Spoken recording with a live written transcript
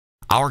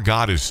Our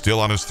God is still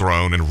on his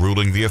throne and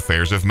ruling the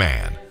affairs of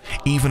man.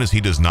 Even as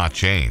he does not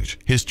change,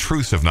 his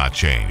truths have not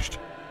changed.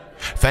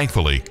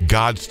 Thankfully,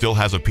 God still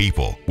has a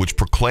people which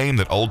proclaim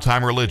that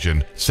old-time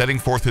religion, setting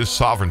forth his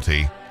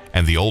sovereignty,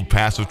 and the old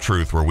paths of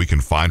truth where we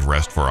can find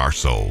rest for our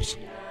souls.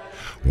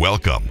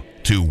 Welcome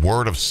to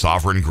Word of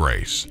Sovereign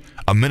Grace,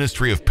 a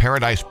ministry of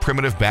Paradise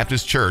Primitive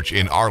Baptist Church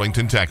in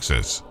Arlington,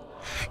 Texas.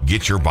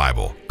 Get your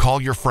Bible,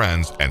 call your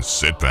friends, and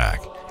sit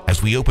back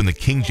as we open the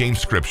King James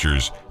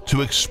Scriptures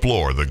to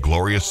explore the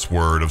glorious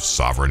Word of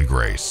Sovereign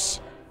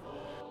Grace.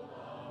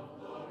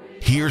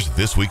 Here's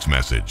this week's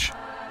message.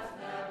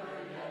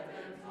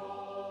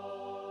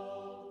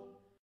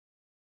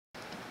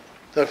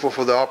 Thankful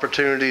for the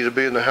opportunity to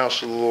be in the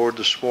house of the Lord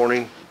this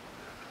morning.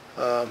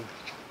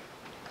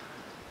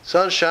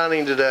 Sun's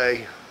shining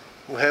today.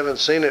 We haven't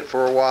seen it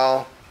for a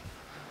while.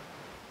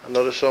 I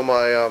noticed on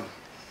my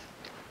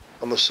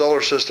on the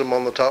solar system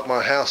on the top of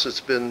my house,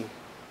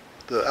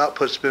 the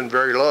output's been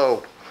very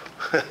low,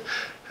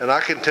 and I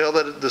can tell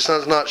that the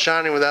sun's not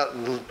shining without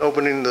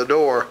opening the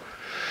door.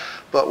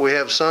 But we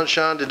have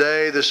sunshine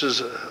today. This is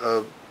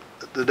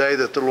the day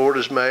that the Lord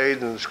has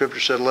made, and the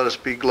Scripture said, "Let us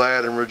be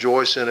glad and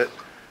rejoice in it,"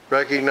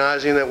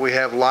 recognizing that we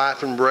have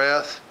life and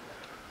breath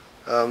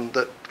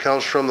that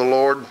comes from the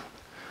Lord.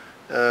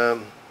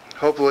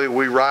 Hopefully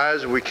we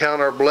rise and we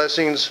count our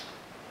blessings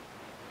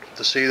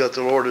to see that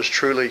the Lord has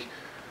truly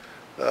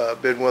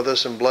been with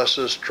us and blessed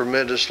us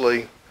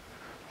tremendously,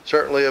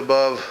 certainly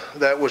above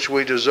that which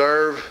we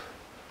deserve.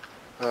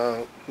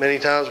 Many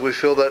times we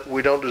feel that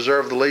we don't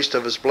deserve the least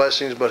of his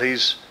blessings, but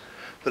his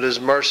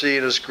mercy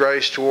and his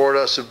grace toward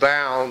us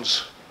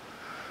abounds.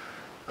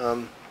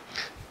 I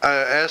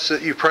ask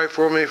that you pray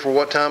for me for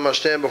what time I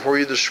stand before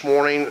you this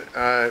morning.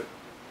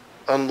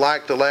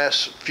 Unlike the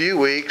last few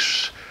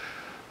weeks,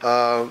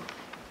 I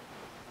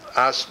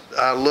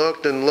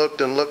looked and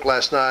looked and looked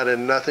last night,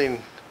 and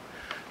nothing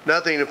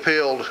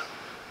appealed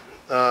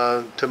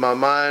to my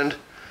mind.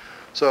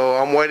 So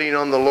I'm waiting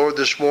on the Lord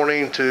this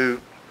morning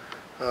to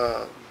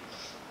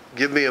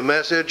give me a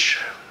message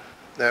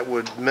that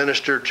would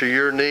minister to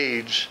your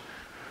needs.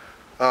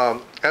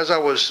 As I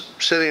was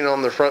sitting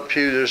on the front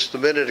pew just a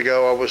minute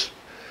ago, I was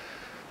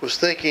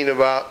thinking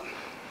about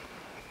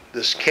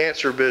this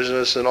cancer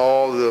business and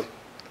all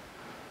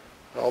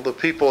the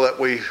people that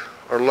we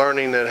are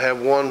learning that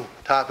have one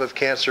type of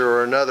cancer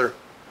or another.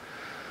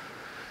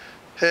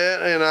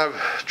 And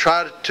I've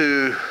tried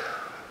to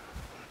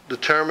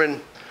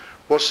determine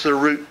what's the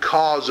root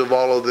cause of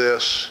all of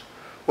this.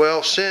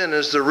 Well, sin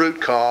is the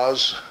root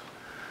cause,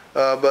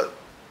 but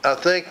I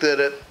think that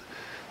at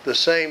the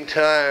same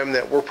time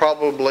that we're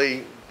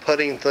probably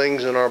putting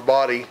things in our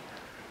body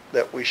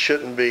that we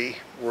shouldn't be.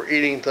 We're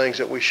eating things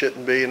that we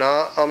shouldn't be. And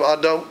I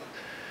don't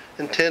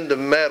intend to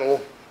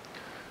meddle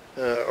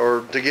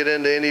or to get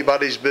into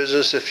anybody's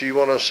business. If you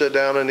want to sit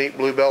down and eat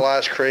Bluebell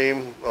ice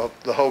cream,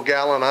 the whole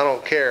gallon, I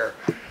don't care.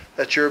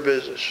 That's your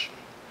business.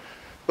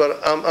 But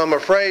I'm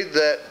afraid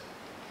that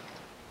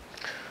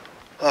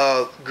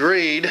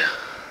greed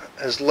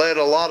has led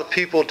a lot of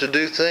people to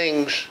do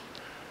things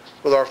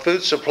with our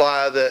food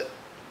supply that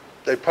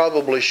they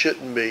probably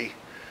shouldn't be.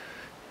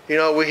 You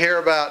know, we hear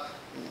about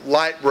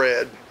light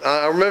bread.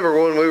 I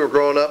remember when we were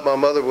growing up, my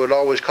mother would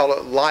always call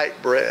it light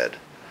bread.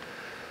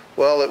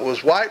 Well, it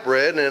was white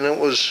bread, and it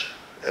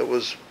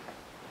was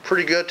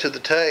pretty good to the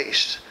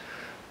taste,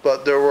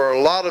 but there were a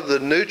lot of the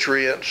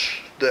nutrients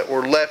that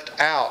were left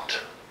out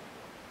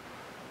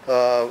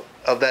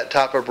of that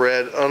type of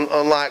bread,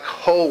 unlike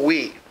whole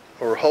wheat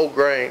or whole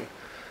grain,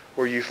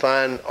 where you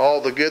find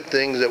all the good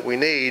things that we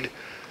need,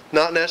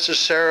 not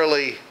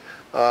necessarily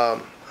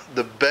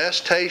the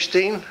best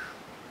tasting,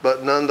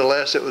 but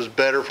nonetheless it was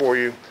better for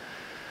you.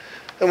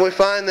 And we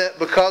find that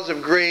because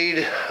of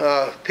greed,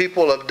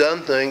 people have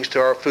done things to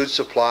our food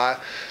supply,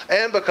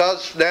 and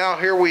because now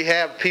here we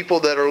have people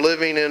that are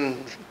living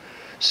in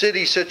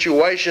city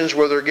situations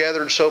where they're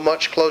gathered so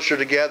much closer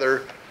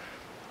together,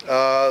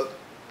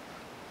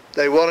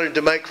 they wanted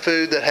to make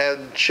food that had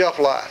shelf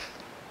life.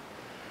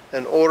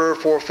 In order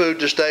for food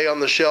to stay on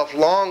the shelf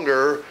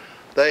longer,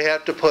 they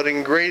have to put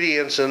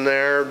ingredients in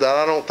there that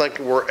I don't think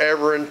were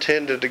ever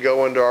intended to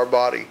go into our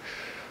body.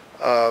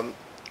 I'm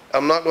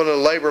not going to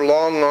labor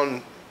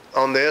long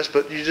on this,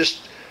 but you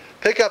just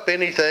pick up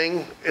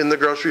anything in the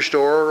grocery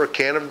store, or a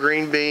can of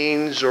green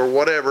beans or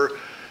whatever,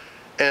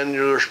 and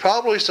there's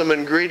probably some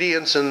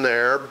ingredients in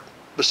there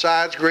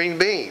besides green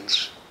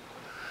beans.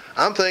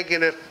 I'm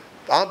thinking if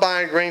I'm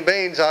buying green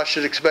beans, I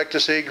should expect to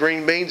see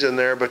green beans in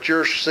there, but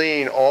you're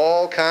seeing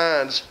all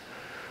kinds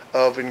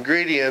of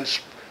ingredients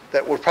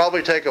that would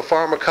probably take a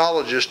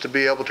pharmacologist to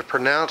be able to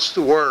pronounce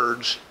the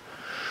words,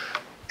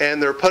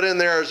 and they're put in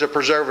there as a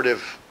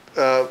preservative.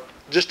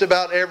 Just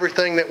about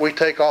everything that we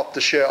take off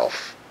the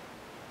shelf.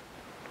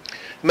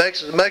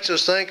 Makes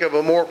us think of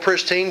a more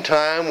pristine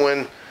time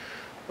when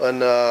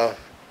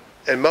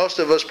and most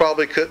of us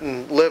probably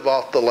couldn't live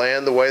off the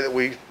land the way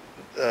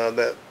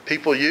that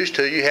people used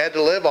to. You had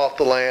to live off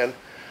the land.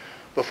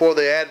 Before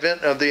the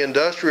advent of the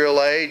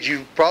industrial age,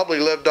 you probably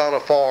lived on a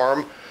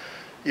farm,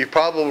 you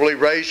probably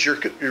raised you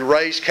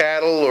raised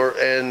cattle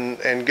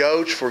and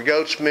goats for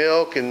goat's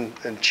milk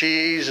and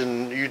cheese,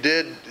 and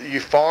you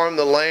farmed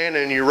the land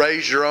and you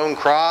raised your own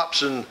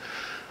crops, and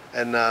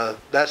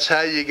that's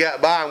how you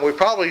got by. And we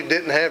probably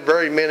didn't have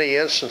very many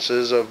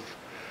instances of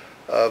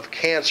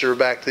cancer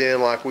back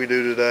then like we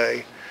do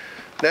today.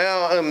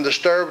 Now I'm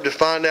disturbed to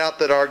find out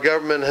that our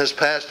government has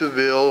passed a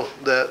bill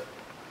that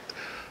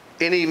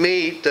any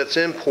meat that's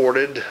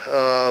imported,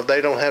 they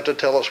don't have to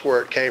tell us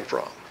where it came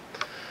from.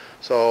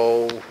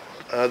 So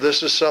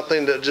this is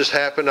something that just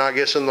happened, I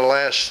guess, in the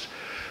last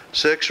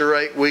 6 or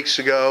 8 weeks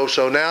ago.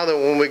 So now that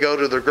when we go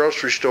to the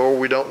grocery store,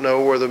 we don't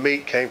know where the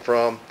meat came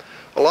from.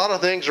 A lot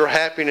of things are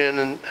happening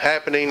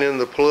in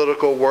the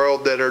political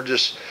world that are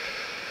just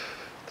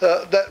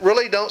that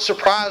really don't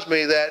surprise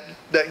me,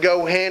 that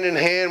go hand in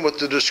hand with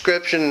the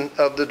description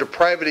of the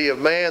depravity of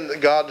man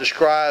that God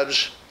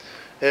describes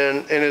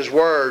in His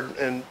Word.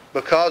 And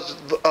because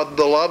of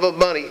the love of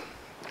money,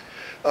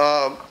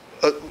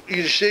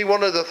 you see,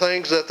 one of the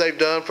things that they've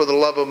done for the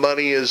love of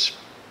money is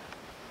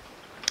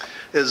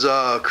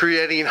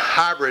creating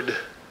hybrid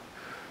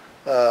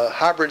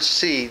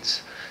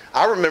seeds.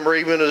 I remember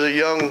even as a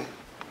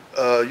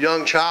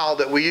young child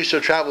that we used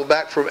to travel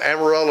back from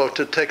Amarillo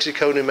to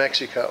Texaco, New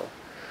Mexico.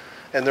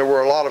 And there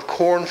were a lot of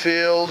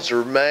cornfields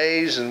or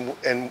maize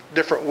and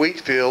different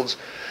wheat fields.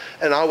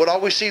 And I would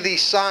always see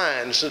these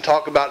signs that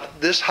talk about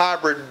this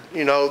hybrid,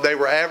 they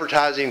were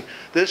advertising,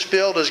 this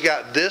field has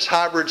got this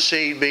hybrid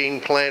seed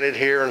being planted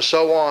here and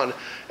so on.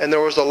 And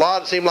there was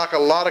it seemed like a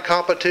lot of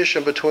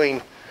competition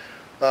between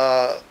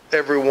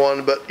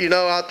everyone. But,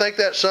 I think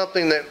that's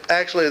something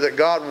that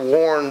God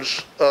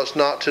warns us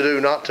not to do,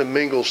 not to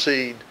mingle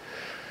seed.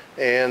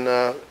 And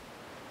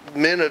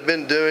men have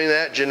been doing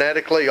that,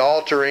 genetically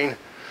altering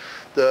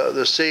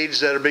the seeds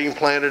that are being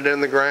planted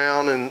in the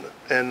ground,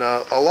 and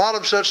a lot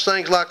of such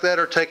things like that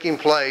are taking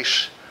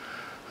place.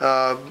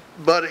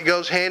 But it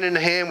goes hand in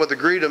hand with the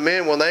greed of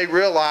men when they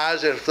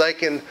realize that if they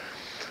can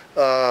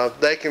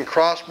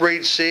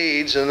crossbreed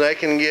seeds and they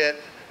can get,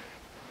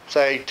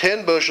 say,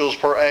 10 bushels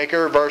per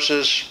acre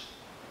versus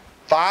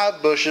 5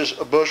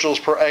 bushels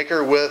per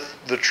acre with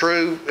the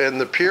true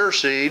and the pure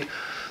seed,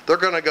 they're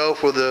going to go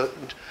for the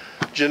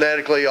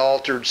genetically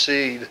altered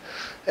seed.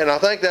 And I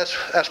think that's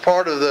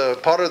part of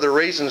the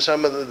reason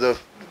some of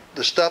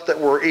the stuff that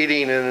we're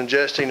eating and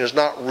ingesting is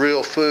not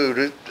real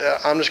food.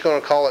 I'm just going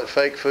to call it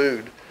fake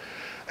food.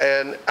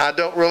 And I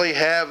don't really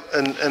have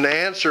an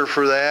answer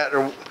for that,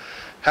 or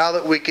how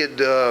that we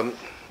could, a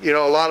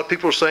lot of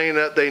people are saying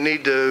that they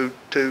need to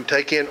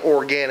take in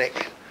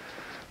organic,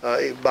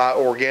 buy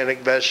organic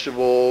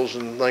vegetables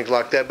and things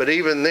like that. But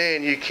even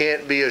then, you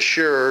can't be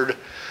assured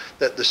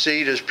that the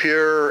seed is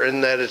pure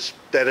and that it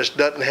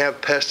doesn't have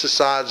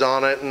pesticides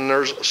on it, and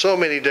there's so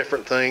many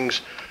different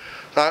things.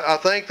 I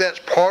think that's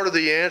part of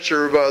the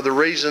answer, the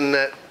reason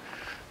that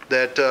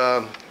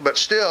but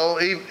still,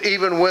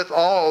 even with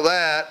all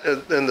that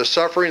and the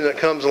suffering that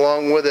comes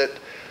along with it,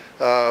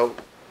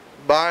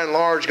 by and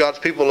large, God's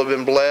people have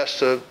been blessed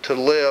to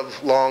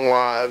live long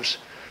lives.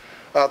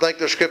 I think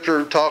the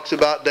scripture talks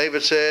about,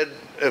 David said,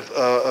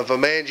 if a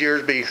man's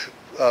years be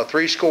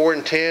 70,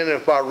 and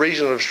if by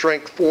reason of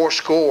strength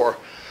 80.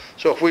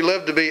 So if we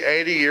live to be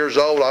 80 years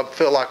old, I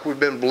feel like we've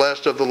been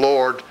blessed of the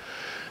Lord,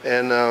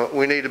 and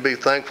we need to be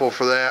thankful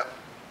for that.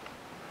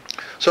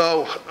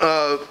 So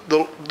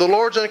the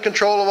Lord's in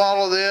control of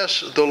all of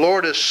this. The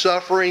Lord is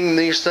suffering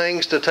these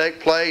things to take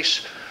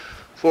place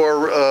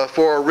for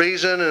a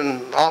reason,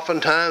 and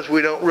oftentimes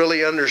we don't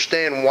really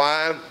understand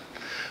why.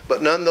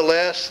 But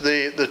nonetheless,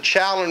 the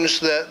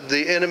challenge that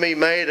the enemy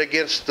made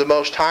against the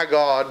Most High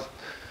God,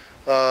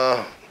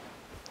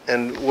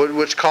 and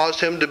which caused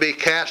him to be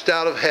cast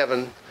out of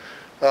heaven,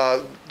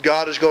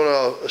 God is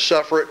going to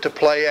suffer it to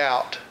play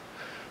out.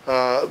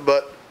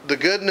 But the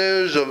good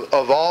news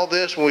of all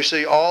this, when we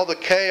see all the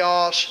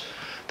chaos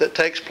that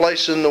takes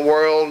place in the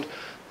world,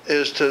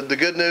 the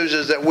good news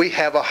is that we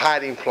have a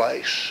hiding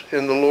place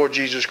in the Lord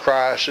Jesus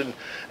Christ,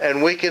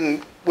 and we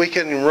can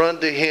run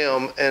to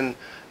Him,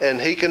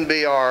 and He can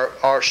be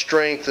our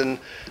strength,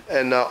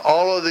 and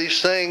all of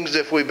these things,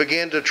 if we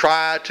begin to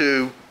try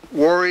to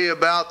worry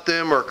about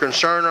them or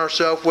concern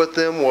ourselves with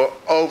them, will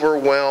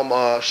overwhelm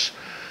us.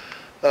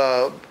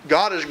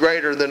 God is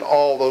greater than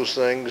all those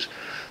things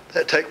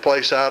that take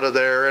place out of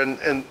there,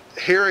 and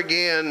here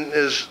again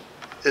is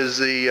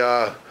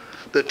the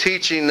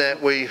teaching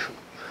that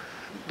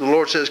the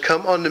Lord says,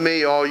 "Come unto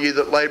me, all ye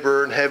that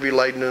labor and heavy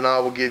laden, and I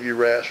will give you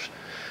rest.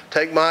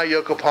 Take my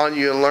yoke upon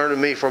you and learn of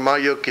me, for my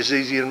yoke is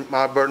easy and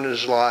my burden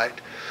is light."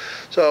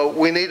 So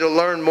we need to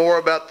learn more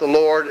about the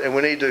Lord, and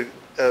we need to,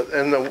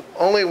 and the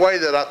only way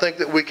that I think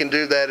that we can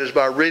do that is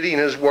by reading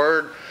His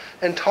Word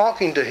and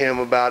talking to Him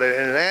about it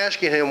and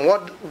asking Him,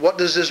 what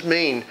does this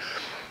mean?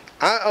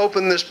 I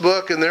open this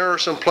book, and there are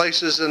some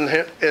places in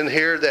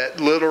here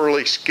that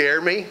literally scare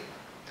me.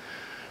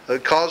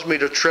 It caused me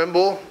to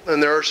tremble,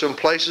 and there are some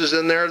places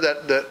in there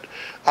that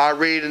I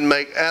read and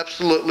make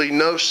absolutely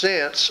no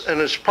sense, and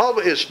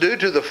it's due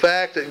to the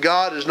fact that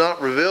God has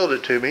not revealed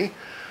it to me.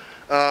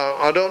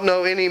 I don't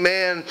know any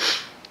man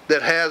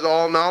that has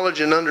all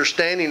knowledge and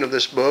understanding of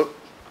this book.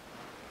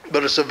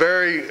 But it's a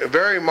very,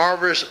 very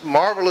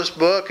marvelous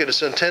book, and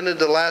it's intended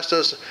to last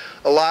us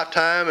a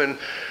lifetime. And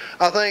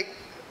I think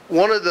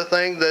one of the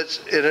things that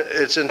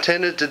it's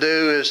intended to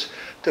do is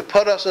to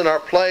put us in our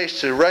place,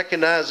 to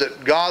recognize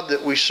that God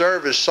that we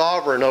serve is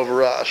sovereign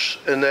over us,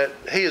 and that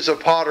He is a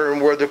potter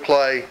and we're the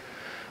clay.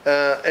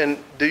 And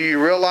do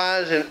you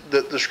realize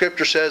that the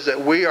Scripture says that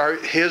we are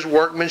His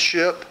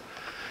workmanship?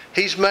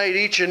 He's made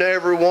each and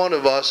every one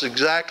of us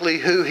exactly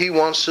who He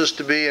wants us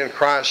to be in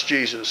Christ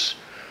Jesus.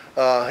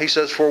 He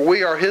says, "For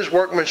we are His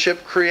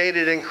workmanship,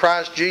 created in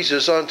Christ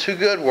Jesus unto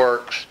good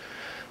works,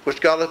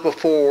 which God hath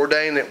before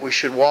ordained that we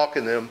should walk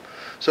in them."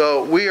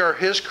 So we are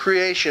His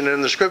creation,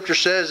 and the Scripture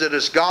says that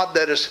it's God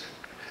that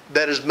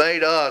has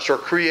made us or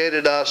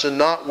created us, and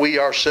not we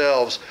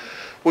ourselves.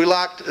 We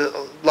like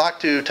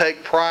to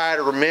take pride,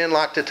 or men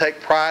like to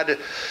take pride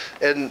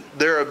in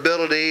their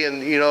ability.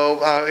 And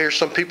I hear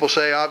some people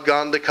say, "I've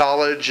gone to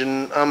college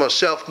and I'm a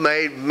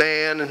self-made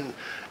man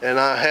and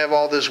I have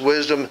all this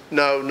wisdom."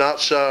 No, not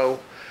so.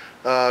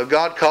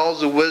 God calls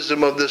the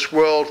wisdom of this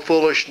world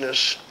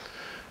foolishness,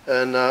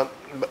 and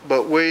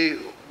but we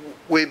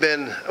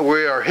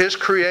are His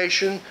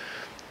creation,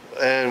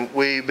 and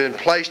we've been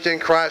placed in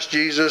Christ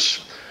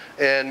Jesus.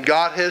 And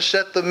God has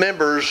set the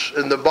members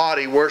in the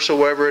body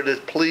wheresoever it has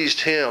pleased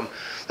Him.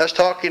 That's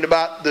talking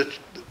about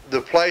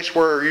the place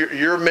where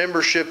your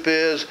membership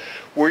is,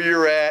 where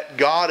you're at.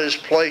 God has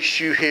placed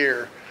you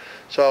here.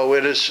 So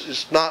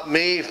it's not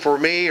for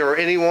me or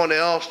anyone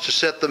else to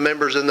set the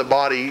members in the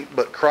body,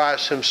 but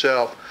Christ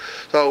Himself.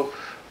 So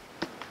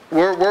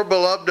we're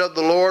beloved of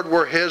the Lord.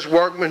 We're His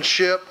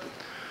workmanship.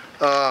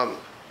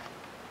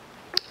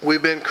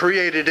 We've been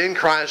created in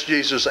Christ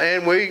Jesus,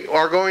 and we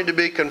are going to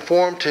be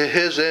conformed to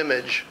His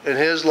image and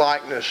His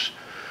likeness,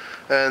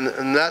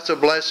 and that's a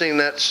blessing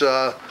that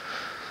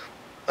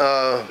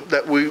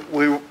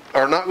we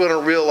are not going to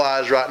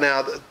realize right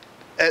now.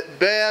 At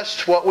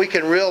best, what we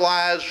can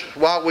realize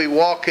while we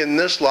walk in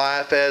this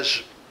life,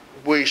 as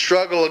we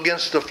struggle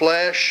against the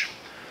flesh,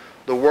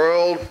 the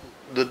world,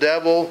 the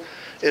devil,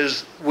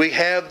 is we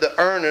have the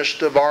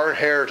earnest of our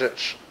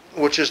inheritance,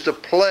 which is the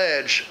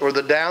pledge or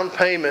the down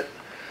payment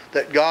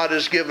that God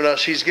has given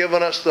us. He's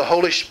given us the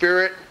Holy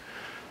Spirit,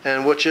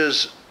 and which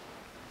is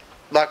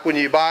like when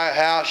you buy a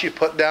house, you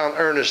put down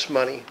earnest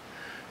money.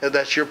 And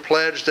that's your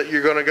pledge that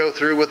you're going to go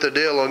through with the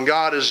deal. And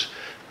God has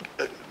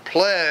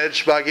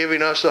pledged by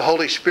giving us the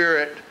Holy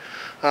Spirit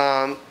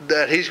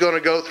that He's going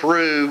to go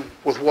through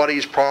with what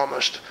He's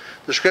promised.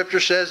 The Scripture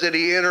says that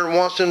He entered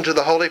once into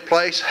the holy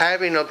place,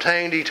 having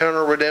obtained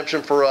eternal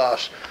redemption for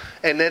us,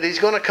 and that He's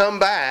going to come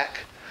back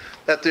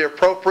at the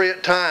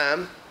appropriate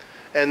time,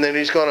 and then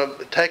He's going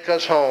to take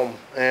us home.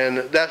 And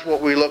that's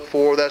what we look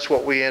for. That's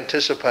what we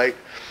anticipate.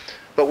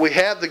 But we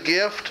have the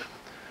gift.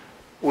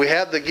 We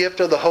have the gift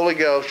of the Holy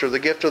Ghost, or the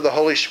gift of the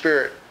Holy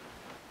Spirit.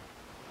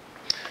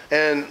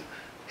 And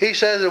He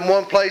says in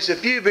one place,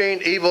 "If you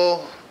being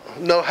evil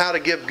know how to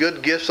give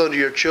good gifts unto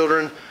your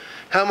children,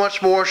 how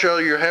much more shall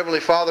your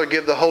Heavenly Father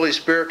give the Holy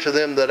Spirit to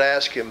them that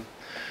ask Him?"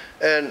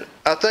 And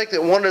I think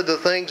that one of the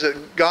things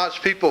that God's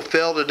people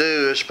fail to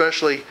do,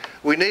 especially,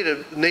 we need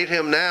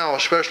Him now,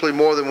 especially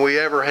more than we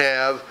ever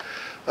have,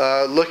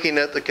 looking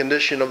at the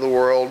condition of the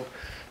world,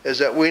 is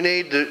that we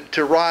need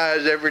to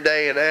rise every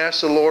day and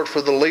ask the Lord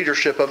for the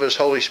leadership of His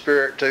Holy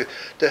Spirit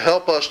to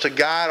help us, to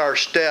guide our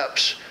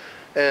steps,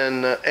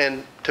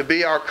 and to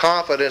be our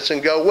confidence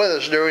and go with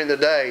us during the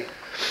day,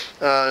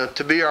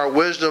 to be our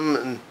wisdom.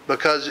 And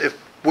because if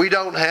we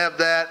don't have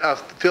that, I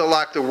feel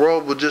like the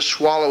world will just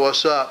swallow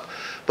us up.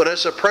 But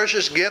it's a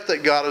precious gift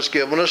that God has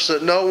given us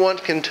that no one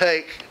can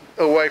take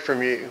away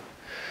from you.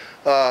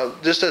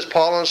 Just as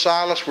Paul and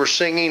Silas were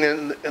singing,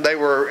 and they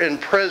were in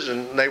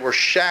prison, they were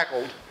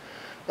shackled.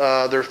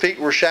 Their feet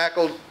were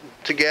shackled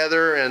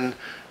together, and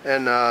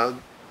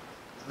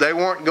they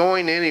weren't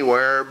going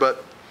anywhere,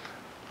 but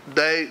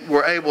they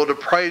were able to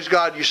praise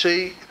God. You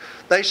see,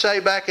 they say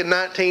back in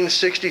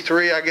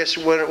 1963, I guess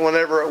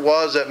whenever it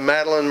was, that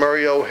Madalyn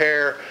Murray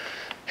O'Hair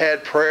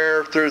had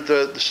prayer through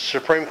the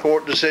Supreme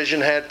Court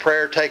decision, had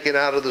prayer taken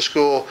out of the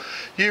school.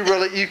 You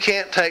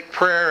can't take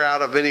prayer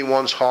out of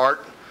anyone's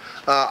heart.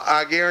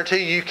 I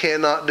guarantee you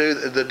cannot do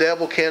that. The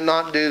devil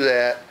cannot do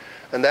that.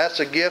 And that's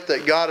a gift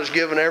that God has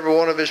given every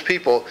one of His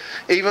people.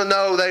 Even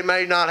though they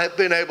may not have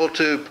been able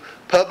to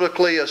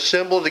publicly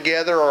assemble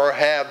together or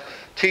have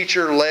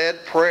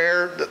teacher-led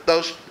prayer,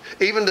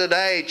 even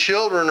today,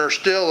 children are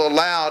still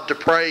allowed to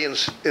pray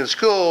in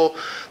school.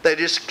 They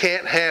just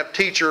can't have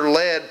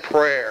teacher-led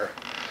prayer.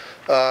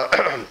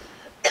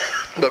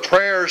 But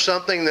prayer is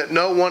something that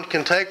no one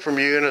can take from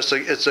you, and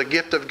it's a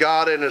gift of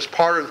God, and it's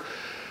part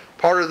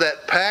of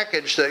that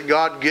package that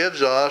God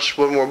gives us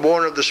when we're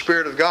born of the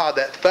Spirit of God,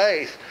 that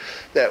faith,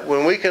 that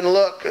when we can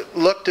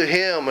look to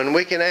Him and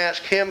we can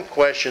ask Him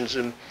questions.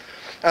 And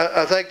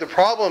I think the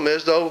problem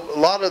is, though, a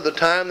lot of the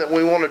time that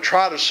we want to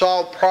try to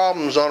solve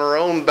problems on our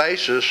own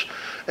basis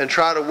and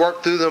try to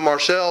work through them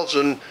ourselves.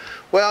 And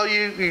well,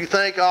 you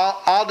think,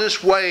 I'll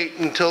just wait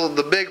until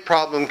the big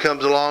problem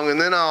comes along and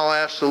then I'll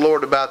ask the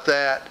Lord about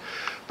that.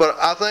 But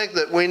I think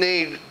that we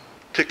need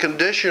to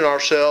condition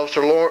ourselves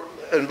to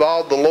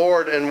involve the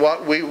Lord in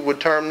what we would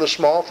term the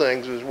small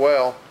things as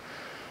well.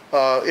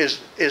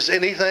 Is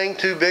anything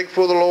too big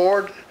for the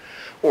Lord?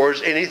 Or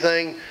is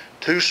anything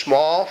too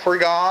small for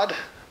God?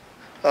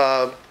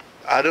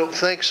 I don't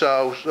think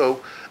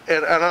so.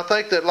 And I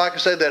think that, like I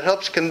said, that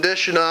helps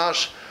condition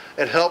us.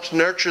 It helps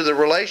nurture the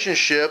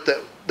relationship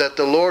that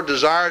the Lord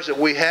desires that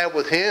we have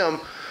with Him.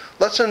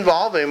 Let's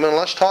involve Him and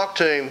let's talk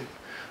to Him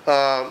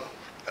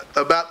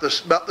about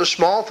the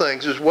small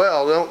things as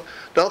well.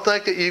 Don't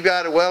think that you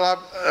got it.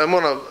 Well, I'm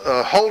going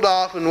to hold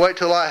off and wait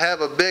till I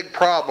have a big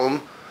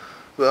problem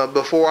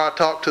before I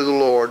talk to the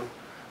Lord.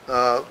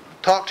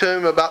 Talk to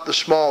Him about the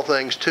small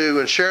things too,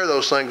 and share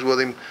those things with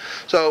Him.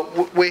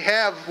 So we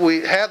have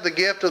the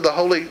gift of the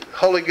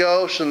Holy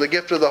Ghost and the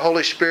gift of the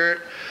Holy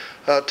Spirit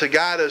to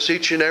guide us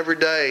each and every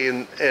day,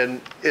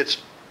 and it's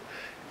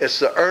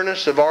the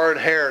earnest of our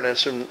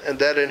inheritance, and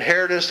that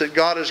inheritance that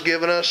God has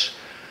given us.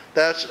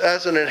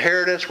 That's an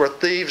inheritance where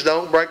thieves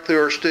don't break through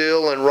or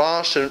steal, and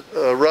rust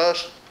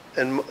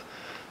and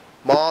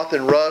moth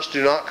and rust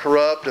do not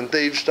corrupt, and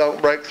thieves don't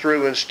break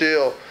through and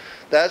steal.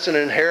 That's an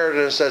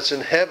inheritance that's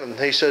in heaven.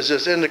 He says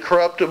it's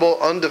incorruptible,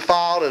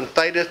 undefiled, and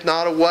fadeth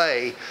not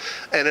away,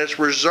 and it's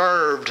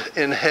reserved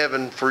in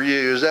heaven for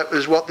you. That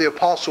is what the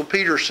Apostle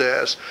Peter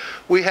says.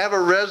 We have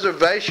a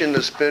reservation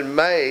that's been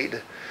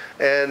made,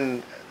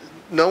 and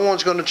no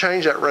one's going to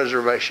change that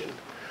reservation.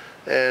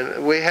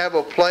 And we have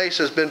a place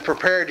that's been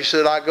prepared. He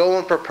said, I go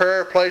and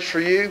prepare a place for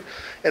you,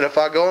 and if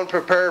I go and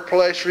prepare a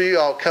place for you,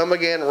 I'll come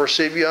again and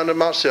receive you unto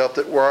myself,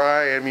 that where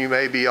I am you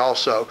may be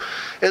also.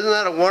 Isn't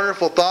that a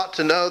wonderful thought,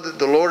 to know that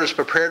the Lord has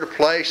prepared a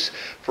place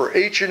for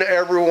each and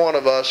every one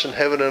of us in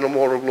heaven and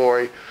immortal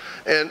glory?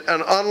 And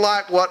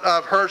unlike what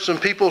I've heard some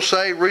people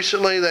say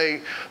recently,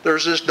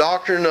 there's this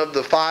doctrine of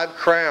the 5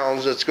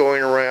 crowns that's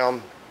going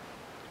around,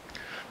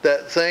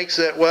 that thinks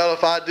that, well,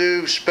 if I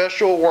do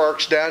special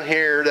works down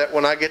here, that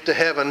when I get to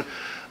heaven,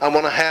 I'm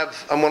going to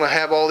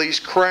have all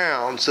these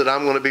crowns that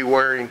I'm going to be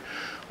wearing.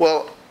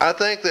 Well, I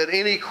think that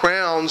any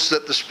crowns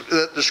that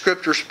the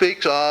Scripture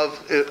speaks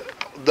of,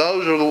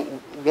 those are the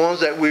ones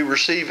that we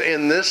receive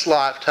in this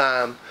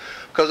lifetime.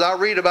 Because I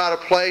read about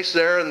a place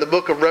there in the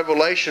book of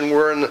Revelation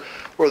where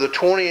the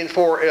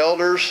 24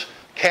 elders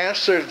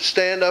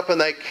stand up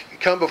and they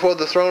come before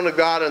the throne of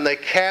God, and they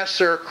cast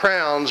their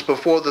crowns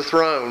before the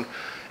throne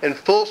in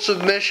full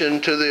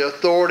submission to the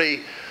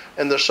authority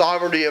and the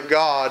sovereignty of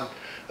God.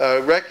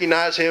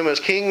 Recognize Him as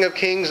King of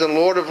Kings and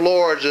Lord of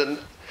Lords. And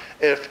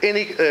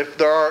if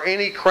there are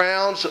any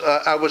crowns,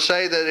 I would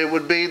say that it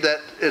would be that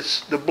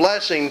it's the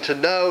blessing to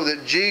know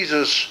that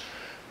Jesus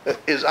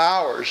is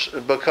ours,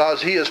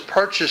 because He has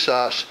purchased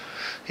us.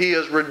 He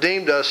has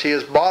redeemed us. He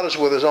has bought us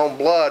with His own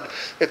blood.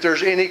 If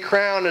there's any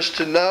crown, is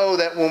to know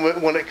that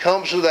when it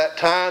comes to that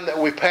time that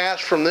we pass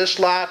from this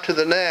life to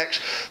the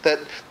next, that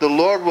the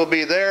Lord will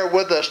be there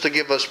with us to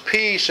give us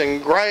peace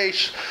and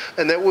grace,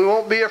 and that we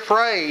won't be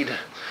afraid.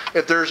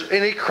 If there's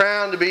any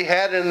crown to be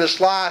had in this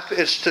life,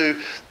 it's to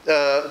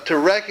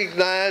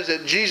recognize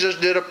that Jesus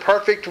did a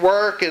perfect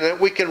work, and that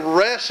we can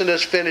rest in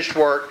His finished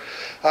work.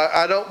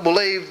 I don't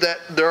believe that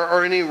there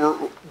are any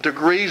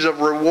degrees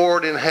of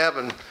reward in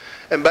heaven.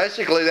 And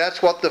basically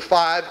that's what the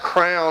 5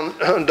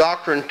 crown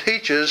doctrine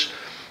teaches,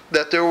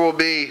 that there will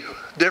be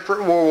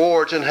different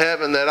rewards in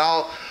heaven, that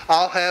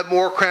I'll have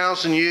more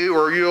crowns than you,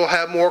 or you'll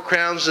have more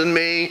crowns than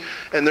me,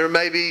 and there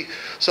may be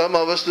some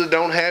of us that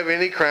don't have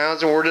any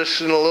crowns and we're just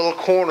in a little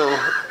corner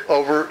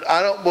over.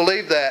 I don't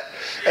believe that.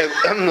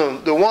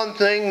 And the one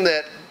thing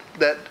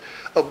that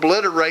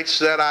obliterates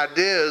that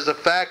idea is the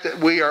fact that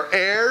we are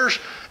heirs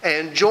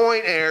and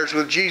joint heirs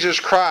with Jesus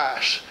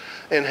Christ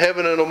in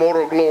heaven and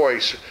immortal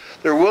glories.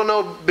 There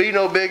will be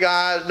no big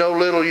I's, no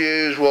little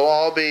U's. We'll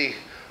all be,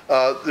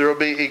 there will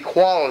be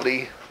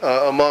equality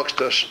amongst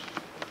us.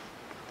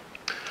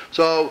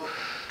 So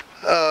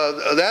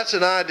that's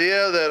an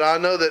idea that I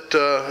know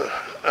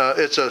that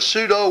it's a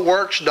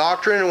pseudo-works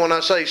doctrine. And when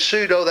I say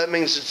pseudo, that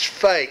means it's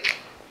fake.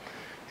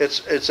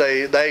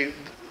 The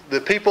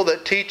people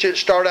that teach it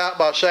start out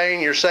by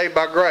saying you're saved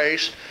by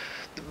grace,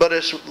 but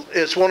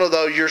it's one of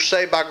those you're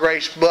saved by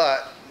grace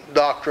but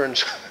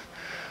doctrines.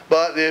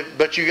 But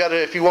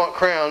if you want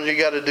crowns, you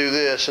got to do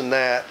this and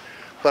that.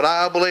 But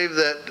I believe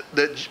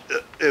that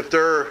if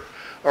there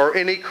are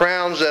any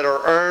crowns that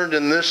are earned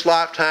in this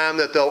lifetime,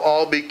 that they'll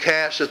all be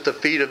cast at the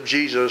feet of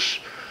Jesus,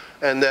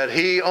 and that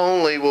He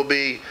only will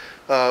be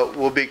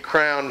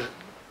crowned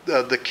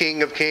the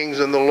King of Kings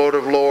and the Lord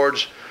of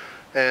Lords,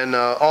 and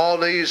all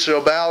knees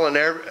shall bow, and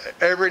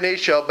every knee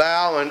shall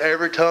bow, and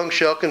every tongue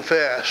shall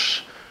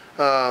confess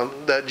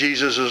that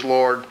Jesus is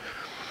Lord.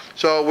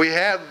 So we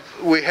have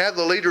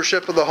the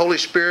leadership of the Holy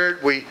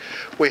Spirit. We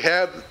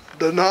have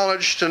the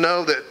knowledge to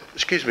know that,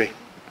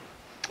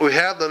 we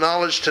have the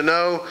knowledge to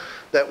know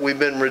that we've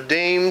been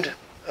redeemed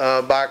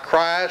by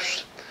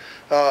Christ,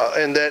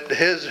 and that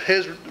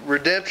His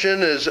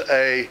redemption is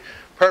a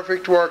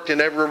perfect work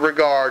in every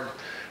regard.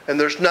 And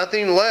there's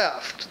nothing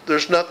left.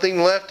 There's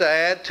nothing left to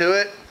add to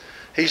it.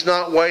 He's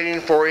not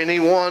waiting for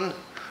anyone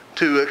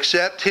to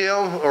accept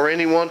Him, or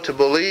anyone to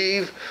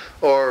believe,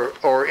 or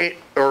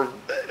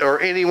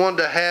anyone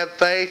to have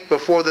faith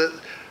before in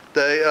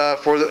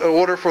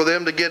order for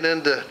them to get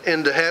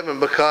into heaven,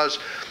 because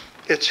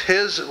it's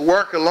His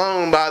work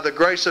alone, by the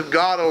grace of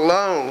God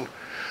alone,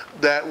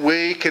 that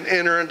we can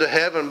enter into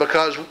heaven,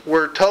 because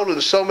we're told in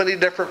so many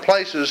different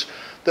places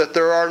that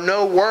there are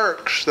no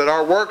works, that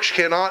our works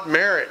cannot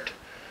merit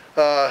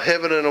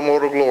heaven and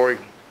immortal glory.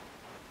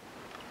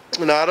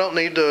 Now, I don't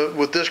need to,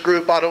 with this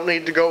group, I don't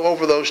need to go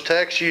over those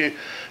texts. You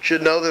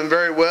should know them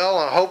very well.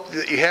 I hope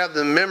that you have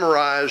them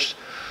memorized.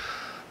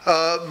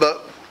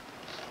 But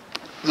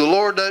the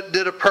Lord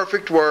did a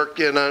perfect work,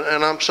 and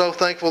I'm so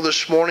thankful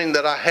this morning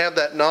that I have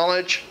that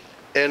knowledge.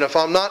 And if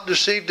I'm not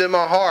deceived in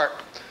my heart,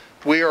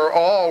 we are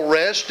all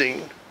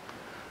resting.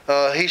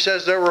 He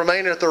says there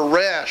remaineth a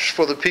rest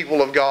for the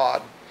people of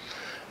God.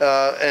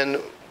 And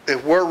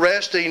if we're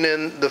resting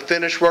in the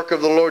finished work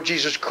of the Lord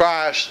Jesus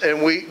Christ,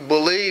 and we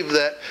believe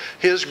that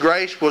His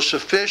grace was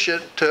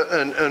sufficient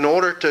in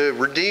order to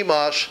redeem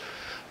us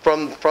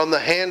from the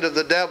hand of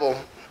the devil,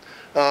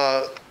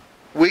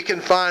 we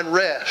can find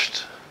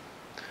rest.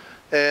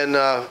 And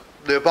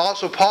the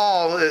Apostle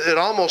Paul, it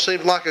almost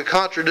seems like a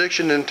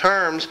contradiction in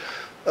terms,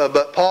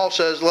 but Paul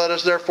says, let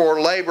us therefore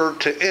labor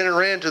to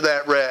enter into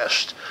that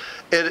rest.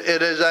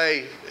 It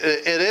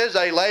is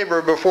a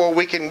labor before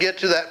we can get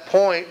to that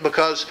point,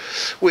 because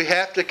we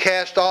have to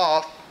cast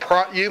off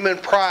human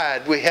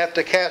pride. We have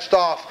to cast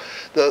off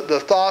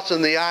the thoughts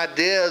and the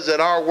ideas that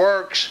our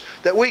works,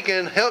 that we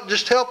can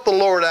just help the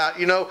Lord out.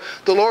 You know,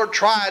 the Lord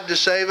tried to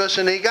save us,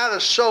 and He got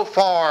us so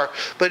far,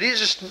 but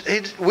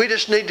we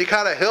just need to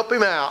kind of help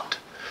Him out.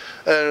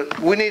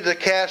 We need to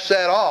cast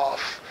that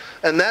off.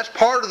 And that's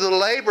part of the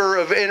labor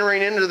of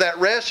entering into that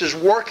rest, is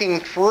working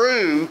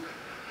through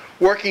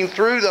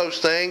those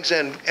things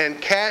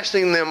and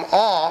casting them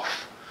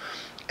off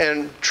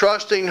and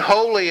trusting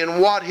wholly in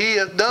what He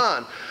hath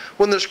done.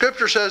 When the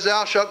Scripture says,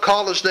 thou shalt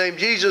call His name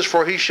Jesus,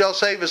 for He shall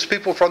save His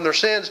people from their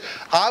sins,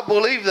 I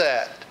believe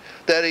that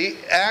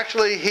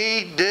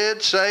He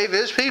did save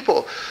His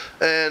people.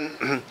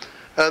 And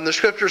the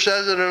Scripture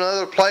says in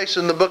another place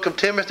in the book of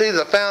Timothy,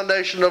 the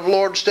foundation of the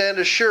Lord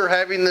standeth sure,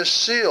 having this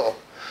seal,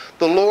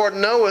 the Lord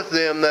knoweth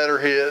them that are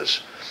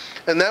His.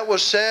 And that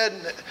was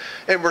said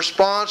in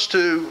response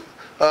to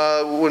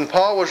when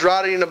Paul was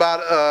writing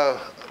about,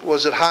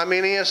 was it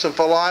Hymenaeus and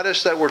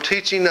Philetus, that were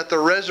teaching that the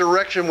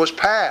resurrection was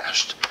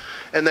past.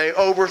 And they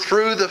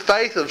overthrew the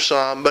faith of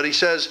some. But he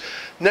says,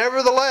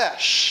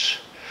 nevertheless,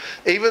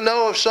 even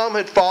though if some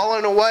had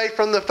fallen away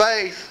from the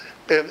faith,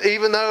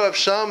 even though if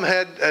some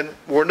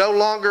were no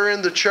longer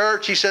in the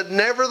church, he said,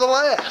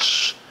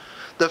 nevertheless,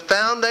 the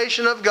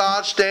foundation of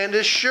God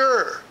standeth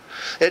sure.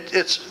 He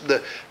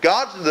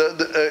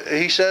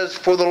says,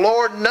 for the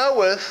Lord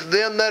knoweth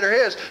them that are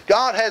His.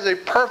 God has a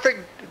perfect,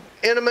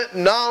 intimate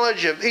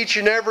knowledge of each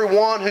and every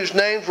one whose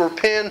names were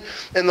penned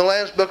in the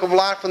Lamb's Book of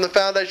Life from the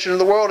foundation of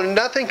the world, and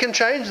nothing can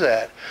change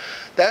that.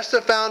 That's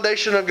the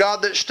foundation of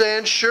God that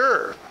stands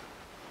sure.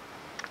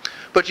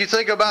 But you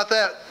think about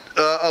that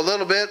a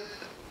little bit.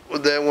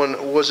 That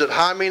when was it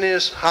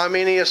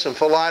Hymenaeus and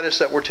Philetus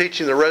that were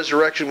teaching the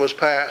resurrection was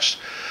past?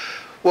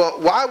 Well,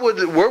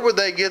 where would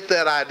they get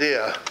that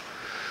idea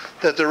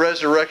that the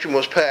resurrection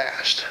was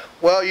past?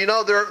 Well, you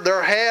know, there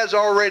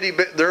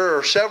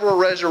are several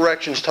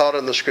resurrections taught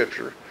in the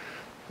Scripture.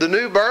 The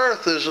new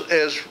birth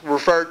is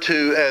referred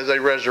to as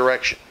a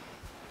resurrection.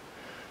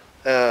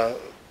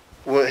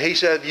 When He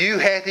said, you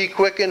hath He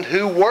quickened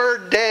who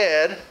were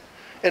dead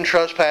in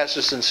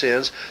trespasses and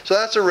sins. So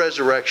that's a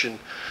resurrection.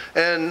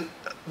 And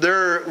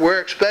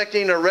we're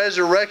expecting a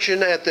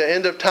resurrection at the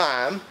end of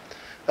time,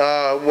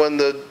 when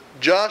the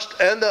just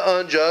and the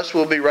unjust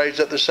will be raised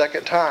at the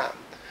second time.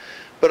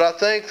 But I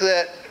think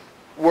that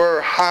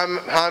where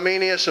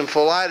Hymenaeus and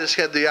Philetus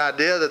had the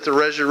idea that the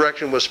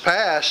resurrection was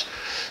past,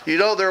 you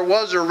know, there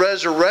was a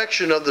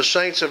resurrection of the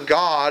saints of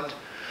God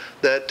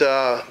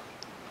that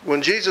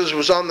when Jesus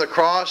was on the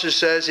cross, it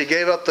says He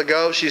gave up the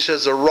ghost. He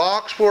says the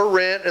rocks were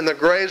rent and the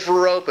graves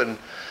were open.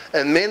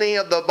 And many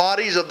of the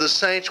bodies of the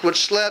saints which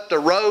slept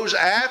arose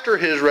after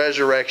His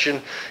resurrection,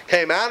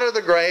 came out of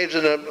the graves,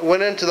 and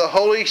went into the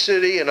holy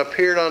city and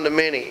appeared unto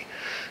many.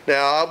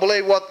 Now, I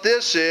believe what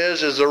this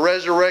is the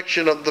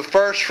resurrection of the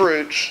first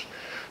fruits.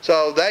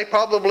 So they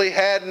probably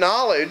had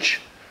knowledge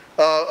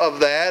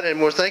of that,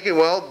 and were thinking,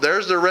 well,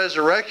 there's the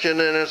resurrection,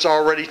 and it's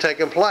already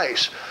taken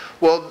place.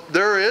 Well,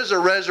 there is a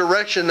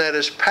resurrection that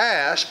is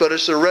past, but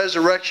it's the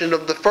resurrection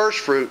of the first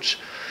fruits.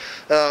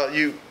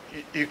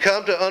 You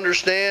come to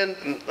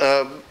understand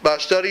by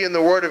studying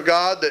the Word of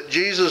God that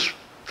Jesus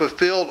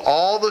fulfilled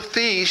all the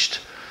feasts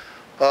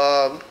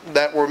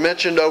that were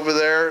mentioned over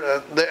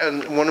there.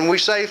 And when we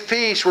say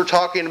feast, we're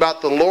talking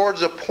about the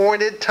Lord's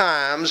appointed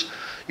times.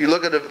 You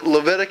look at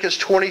Leviticus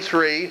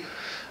 23,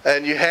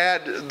 and you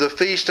had the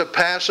Feast of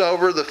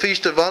Passover, the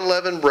Feast of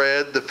Unleavened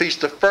Bread, the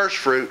Feast of First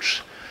Fruits,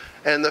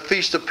 and the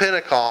Feast of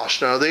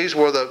Pentecost. Now these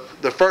were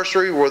the first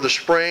three were the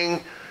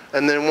spring,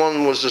 and then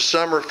one was the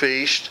summer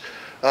feast.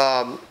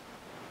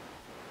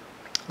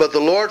 But But the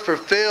Lord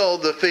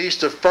fulfilled the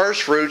feast of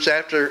first fruits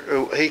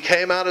after he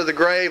came out of the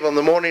grave on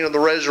the morning of the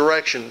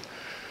resurrection.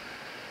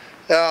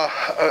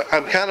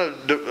 I'm kind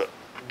of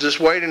just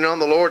waiting on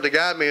the Lord to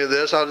guide me in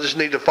this. I just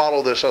need to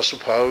follow this, I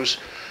suppose.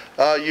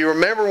 You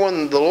remember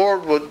when the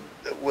Lord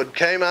would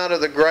came out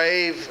of the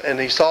grave and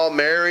he saw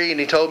Mary,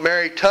 and he told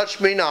Mary, "Touch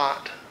me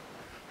not,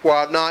 for I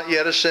have not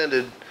yet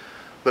ascended,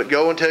 but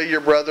go and tell your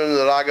brethren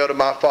that I go to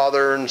my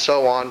Father," and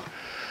so on.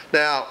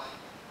 Now,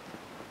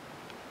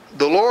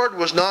 the Lord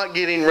was not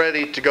getting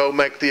ready to go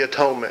make the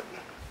atonement,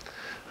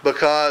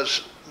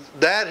 because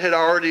that had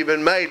already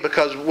been made.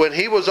 Because when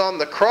he was on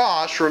the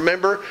cross,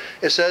 remember,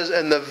 it says,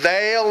 and the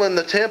veil in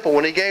the temple,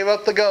 when he gave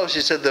up the ghost, he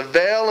said the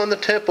veil in the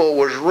temple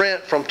was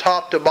rent from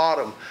top to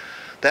bottom.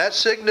 That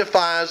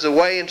signifies the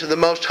way into the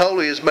most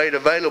holy is made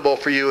available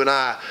for you and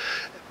I.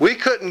 We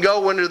couldn't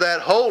go into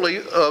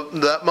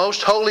that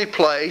most holy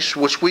place,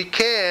 which we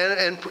can,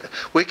 and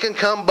we can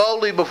come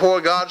boldly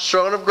before God's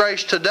throne of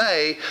grace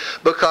today,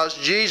 because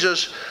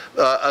Jesus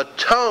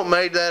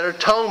made that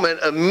atonement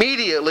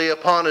immediately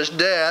upon his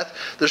death.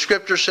 The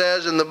scripture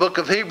says in the book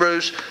of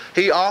Hebrews,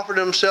 he offered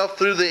himself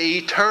through the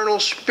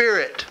eternal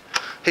Spirit.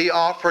 He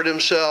offered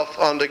himself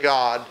unto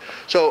God.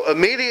 So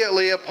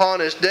immediately upon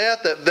his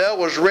death, that veil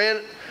was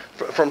rent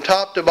from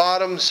top to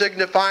bottom,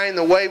 signifying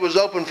the way was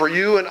open for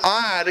you and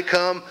I to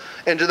come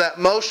into that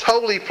most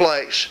holy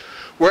place,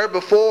 where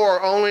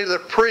before only the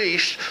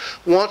priest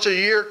once a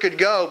year could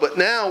go, but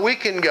now we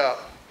can go.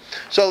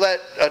 So that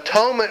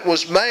atonement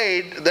was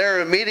made there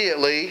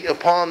immediately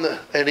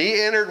and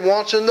he entered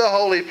once in the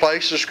holy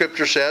place, the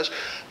scripture says,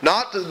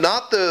 not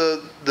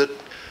the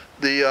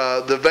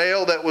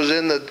veil that was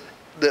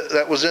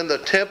in the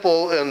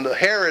temple, in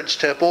Herod's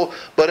temple,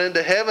 but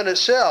into heaven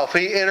itself.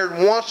 He entered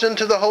once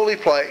into the holy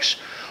place.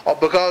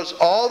 Because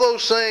all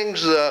those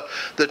things,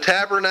 the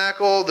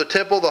tabernacle, the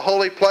temple, the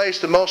holy place,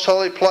 the most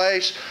holy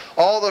place,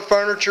 all the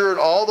furniture and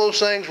all those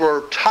things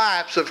were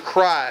types of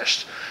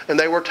Christ. And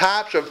they were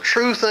types of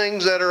true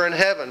things that are in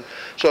heaven.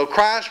 So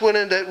Christ went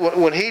into,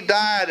 when he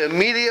died,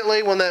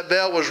 immediately when that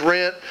veil was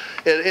rent,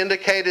 it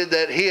indicated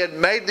that he had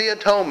made the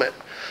atonement.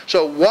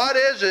 So what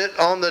is it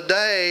on the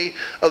day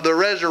of the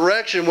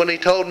resurrection when he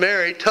told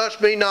Mary, "Touch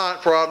me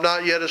not, for I have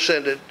not yet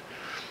ascended"?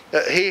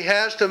 He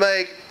has to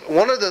make,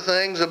 one of the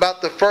things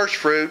about the first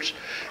fruits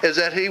is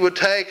that he would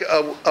take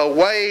a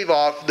wave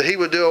off. He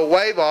would do a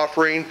wave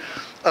offering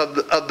of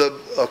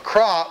the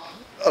crop,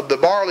 of the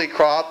barley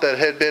crop that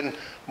had been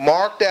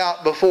marked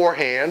out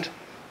beforehand,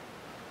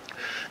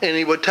 and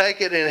he would take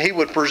it and he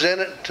would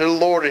present it to the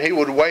Lord, and he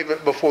would wave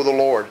it before the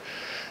Lord.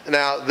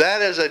 Now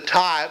that is a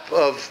type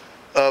of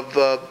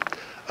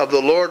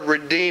the Lord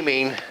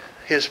redeeming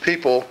his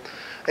people.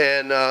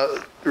 And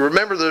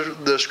remember,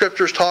 the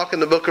scriptures talk in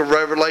the book of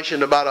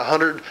Revelation about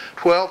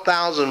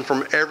 112,000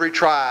 from every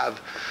tribe.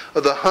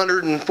 Of the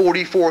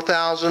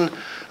 144,000,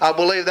 I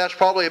believe that's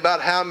probably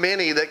about how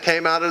many that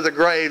came out of the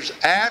graves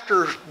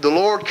after the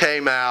Lord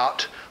came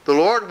out. The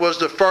Lord was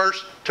the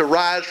first to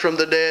rise from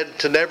the dead,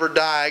 to never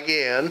die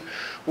again.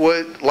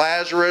 With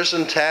Lazarus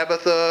and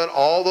Tabitha and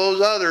all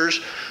those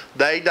others,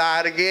 they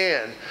died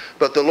again.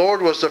 But the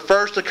Lord was the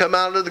first to come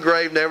out of the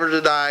grave, never to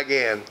die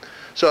again.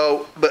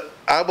 So, but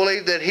I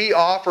believe that he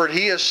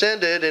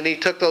ascended, and he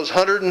took those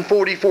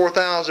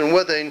 144,000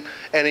 with him,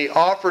 and he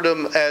offered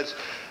them as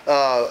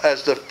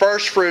the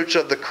first fruits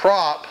of the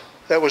crop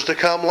that was to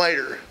come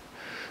later.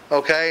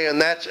 Okay, and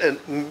that's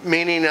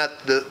meaning at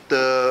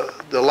the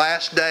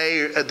last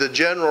day at the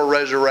general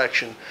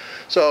resurrection.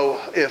 So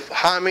if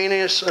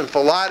Hymenaeus and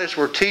Philetus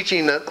were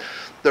teaching that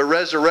the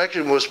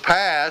resurrection was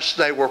past,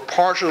 they were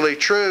partially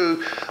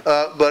true,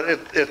 but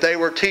if they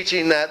were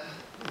teaching that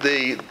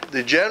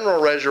the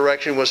general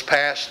resurrection was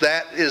past,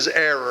 that is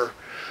error.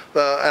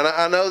 And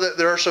I know that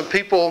there are some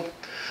people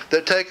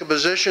that take a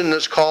position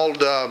that's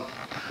called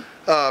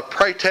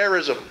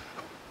praeterism.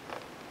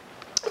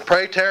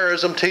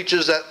 Praeterism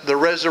teaches that the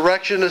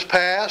resurrection is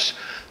past.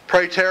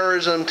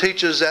 Praeterism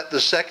teaches that the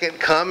second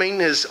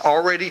coming has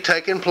already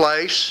taken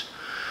place.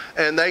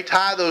 And they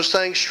tie those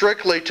things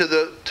strictly to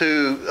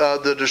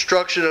the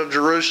destruction of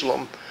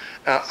Jerusalem.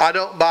 I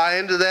don't buy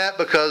into that,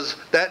 because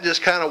that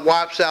just kind of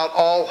wipes out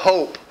all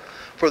hope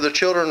for the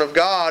children of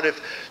God.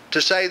 If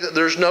to say that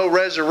there's no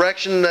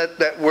resurrection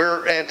that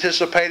we're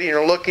anticipating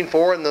or looking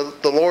for, and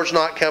the Lord's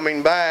not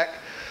coming back,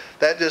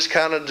 that just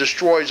kind of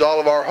destroys all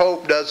of our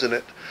hope, doesn't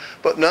it?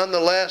 But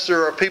nonetheless,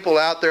 there are people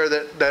out there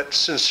that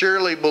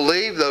sincerely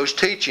believe those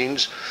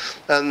teachings,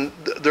 and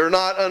they're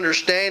not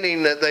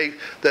understanding that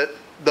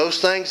those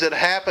things that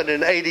happened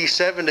in AD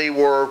 70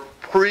 were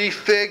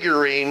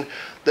prefiguring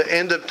the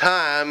end of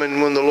time,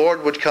 and when the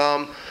Lord would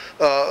come,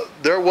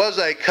 there was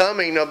a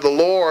coming of the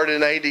Lord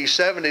in AD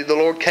 70. The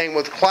Lord came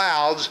with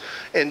clouds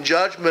in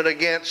judgment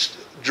against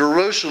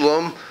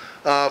Jerusalem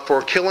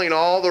for killing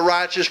all the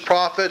righteous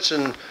prophets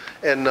and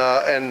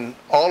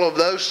all of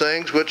those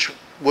things, which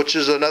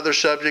is another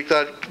subject.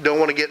 I don't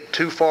want to get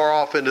too far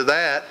off into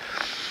that.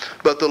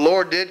 But the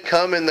Lord did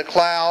come in the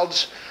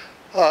clouds.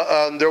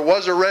 There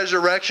was a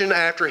resurrection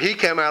after he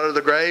came out of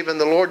the grave, and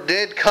the Lord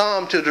did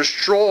come to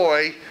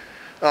destroy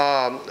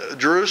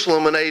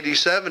Jerusalem in AD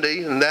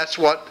 70, and that's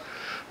what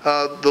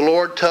the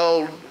Lord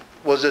told,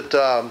 was it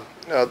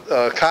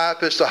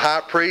Caiaphas the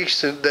high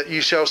priest, that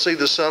you shall see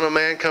the Son of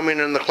Man coming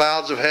in the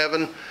clouds of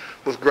heaven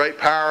with great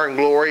power and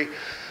glory.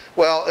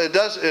 Well, it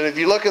does, and if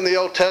you look in the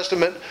Old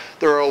Testament,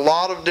 there are a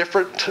lot of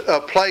different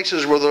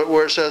places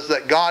where it says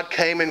that God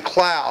came in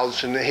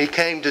clouds and He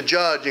came to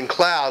judge in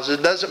clouds.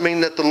 It doesn't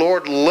mean that the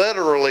Lord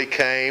literally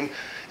came.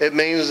 It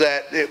means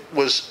that it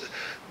was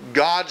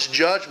God's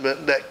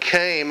judgment that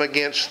came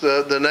against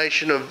the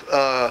nation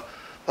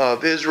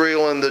of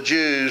Israel and the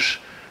Jews.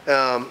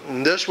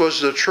 And this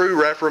was the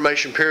true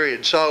Reformation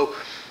period. So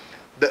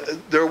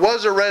there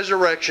was a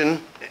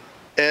resurrection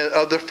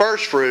of the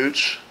first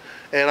fruits.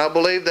 And I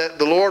believe that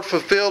the Lord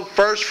fulfilled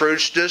first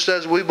fruits just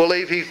as we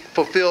believe He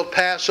fulfilled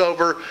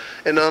Passover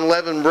and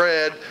unleavened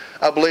bread.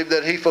 I believe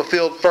that He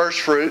fulfilled first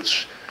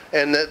fruits,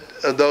 and that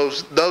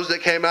those that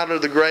came out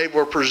of the grave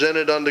were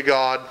presented unto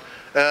God.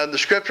 The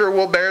Scripture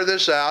will bear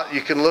this out.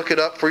 You can look it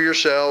up for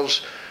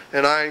yourselves,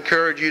 and I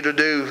encourage you to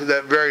do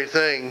that very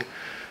thing.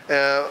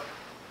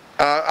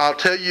 I'll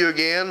tell you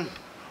again,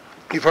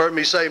 you've heard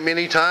me say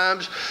many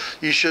times,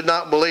 you should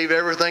not believe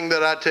everything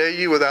that I tell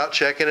you without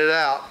checking it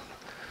out.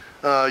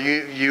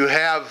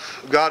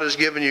 God has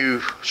given you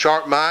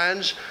sharp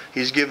minds.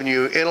 He's given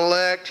you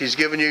intellect. He's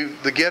given you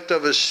the gift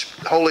of His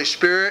Holy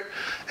Spirit.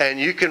 And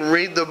you can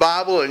read the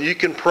Bible and you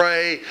can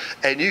pray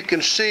and you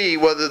can see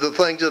whether the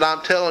things that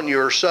I'm telling you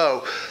are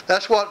so.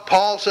 That's what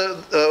Paul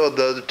said,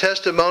 the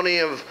testimony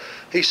of,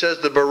 he says,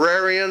 the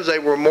Bereans, they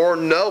were more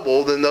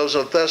noble than those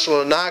of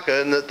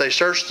Thessalonica, and that they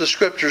searched the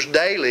Scriptures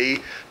daily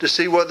to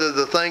see whether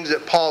the things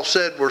that Paul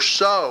said were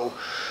so.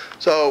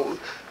 So,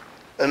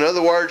 in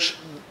other words,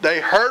 they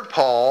heard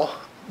Paul,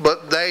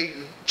 but they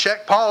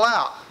checked Paul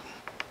out.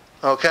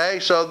 Okay,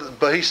 so,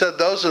 but he said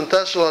those in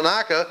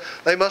Thessalonica,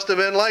 they must have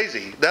been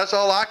lazy. That's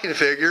all I can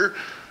figure,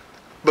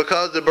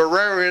 because the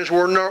Bereans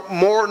were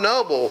more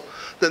noble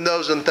than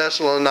those in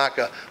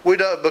Thessalonica.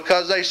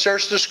 Because they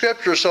searched the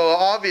Scripture, so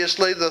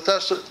obviously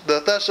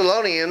the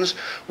Thessalonians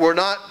were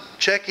not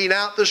checking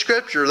out the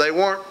Scripture. They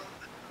weren't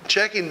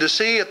checking to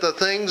see if the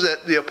things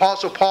that the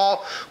Apostle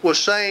Paul was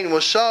saying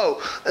was so.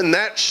 And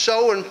that's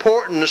so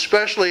important,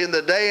 especially in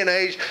the day and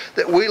age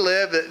that we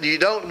live, that you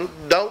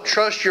don't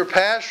trust your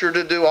pastor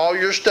to do all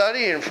your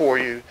studying for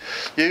you.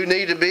 You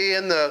need to be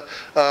in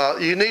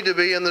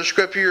the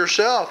Scripture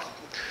yourself.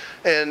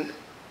 And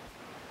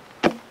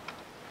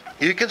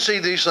you can see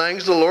these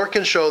things. The Lord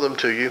can show them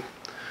to you.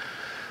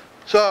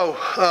 So,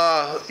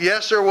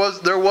 yes, there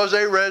was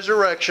a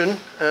resurrection,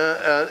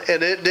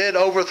 and it did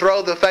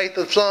overthrow the faith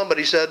of some, but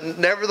he said,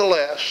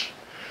 nevertheless,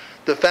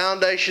 the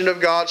foundation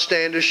of God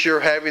standeth sure,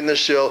 having this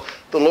seal,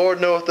 the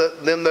Lord knoweth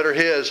them that are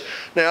His.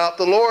 Now, if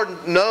the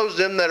Lord knows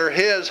them that are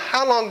His,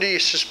 how long do you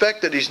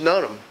suspect that He's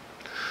known them?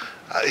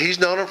 He's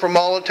known them from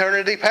all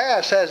eternity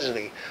past, hasn't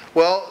He?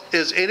 Well,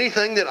 is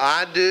anything that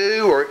I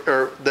do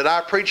or that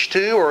I preach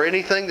to, or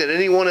anything that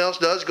anyone else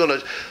does going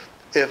to,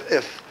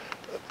 if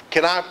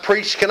I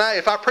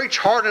preach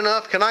hard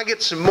enough, can I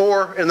get some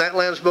more in that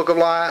Lamb's Book of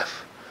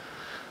Life?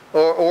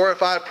 Or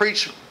if I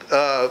preach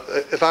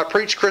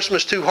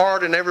Christmas too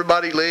hard and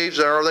everybody leaves,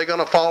 are they going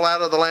to fall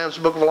out of the Lamb's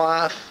Book of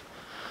Life?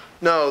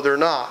 No, they're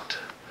not.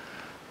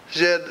 He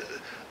said,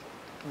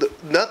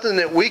 nothing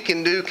that we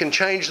can do can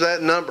change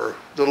that number.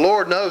 The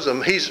Lord knows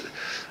them.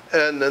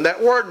 And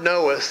that word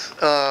knoweth,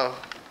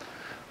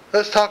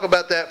 let's talk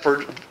about that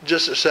for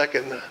just a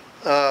second.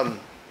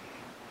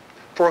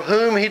 For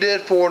whom He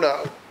did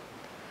foreknow,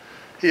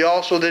 He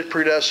also did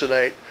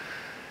predestinate.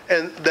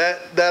 And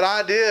that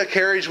idea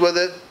carries with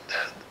it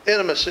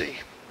intimacy.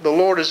 The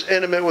Lord is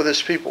intimate with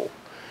His people.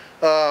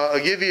 I'll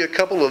give you a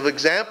couple of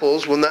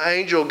examples. When the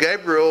angel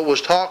Gabriel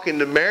was talking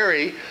to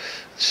Mary,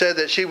 said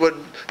that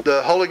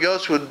the Holy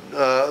Ghost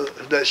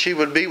that she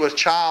would be with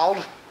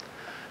child.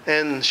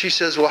 And she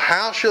says, well,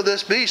 how shall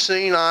this be,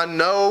 seeing I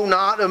know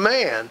not a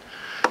man?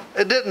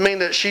 It didn't mean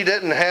that she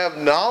didn't have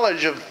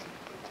knowledge of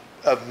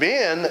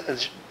men.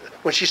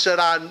 When she said,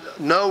 I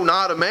know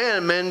not a man,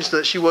 it means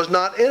that she was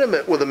not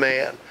intimate with a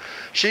man.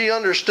 She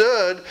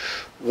understood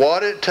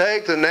what it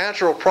takes, the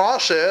natural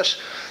process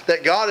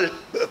that God has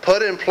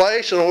put in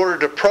place in order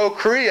to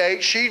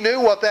procreate. She knew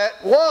what that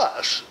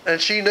was.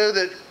 And she knew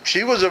that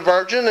she was a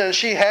virgin and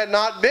she had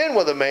not been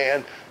with a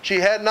man. She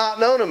had not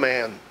known a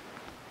man.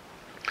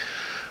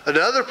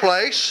 Another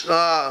place,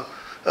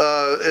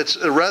 it's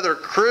rather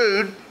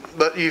crude,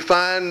 but you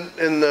find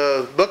in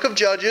the book of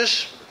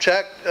Judges,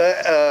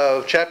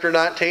 chapter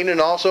 19,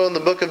 and also in the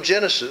book of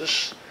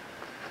Genesis.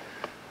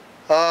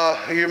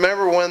 You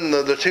remember when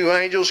the two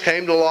angels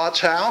came to Lot's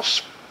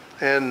house,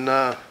 and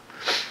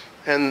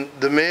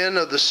the men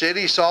of the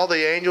city saw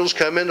the angels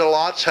come into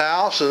Lot's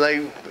house, and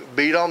they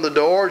beat on the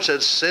door and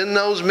said, send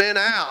those men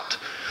out,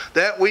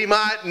 that we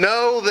might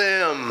know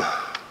them.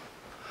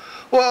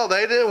 Well,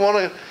 they didn't want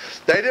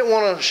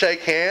to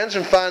shake hands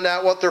and find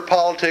out what their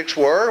politics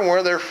were and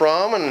where they're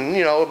from, and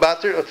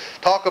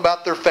talk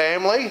about their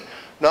family.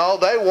 No,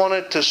 they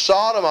wanted to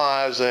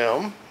sodomize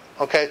them.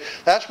 Okay,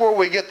 that's where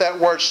we get that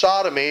word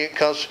sodomy,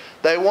 because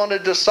they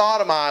wanted to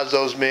sodomize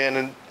those men.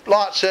 And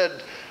Lot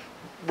said,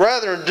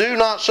 brethren, do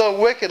not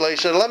so wickedly. He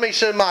said, let me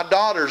send my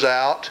daughters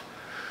out,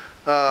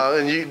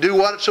 and you do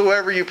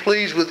whatsoever you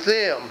please with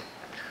them.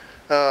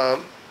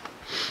 But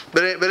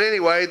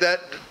anyway,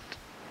 that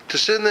to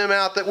send them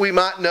out that we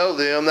might know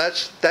them,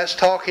 that's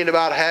talking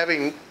about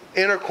having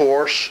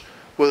intercourse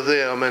with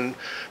them. And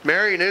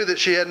Mary knew that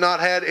she had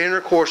not had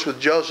intercourse with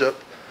Joseph.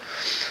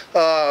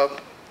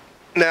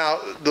 Now,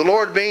 the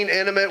Lord being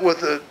intimate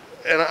with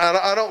and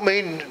I don't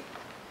mean,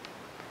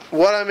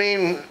 what I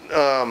mean,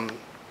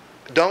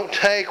 don't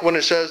take when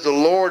it says the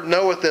Lord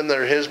knoweth them that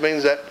are His,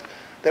 means that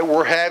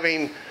we're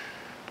having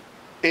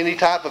any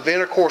type of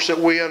intercourse that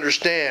we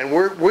understand.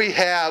 We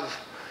have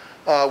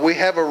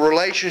a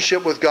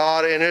relationship with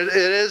God, and it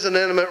is an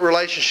intimate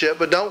relationship,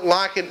 but don't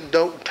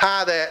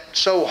tie that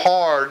so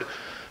hard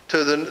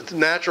to the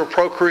natural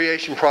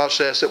procreation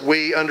process that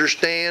we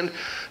understand.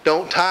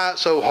 Don't tie it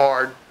so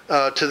hard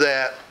to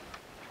that.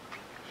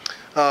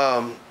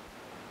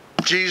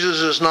 Jesus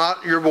is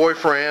not your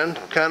boyfriend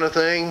kind of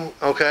thing,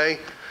 okay?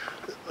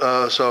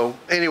 So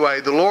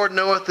anyway, the Lord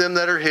knoweth them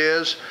that are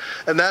His,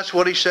 and that's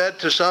what He said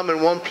to some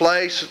in one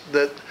place,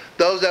 that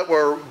those that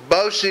were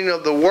boasting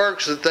of the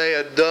works that they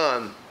had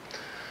done.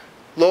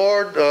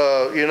 Lord,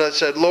 it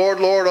said, Lord,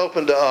 Lord,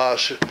 open to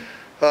us.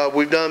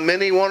 We've done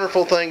many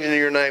wonderful things in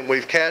your name.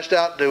 We've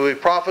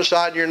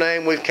prophesied in your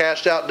name. We've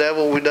cast out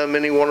devils. We've done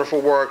many wonderful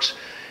works.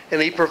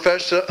 And He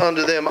professed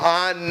unto them,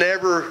 I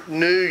never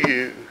knew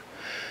you.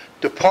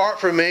 Depart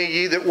from me,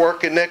 ye that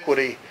work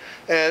iniquity.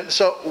 And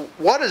so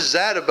what is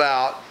that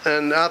about?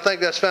 And I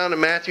think that's found in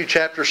Matthew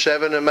chapter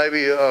 7 and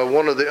maybe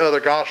one of the other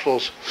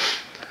Gospels.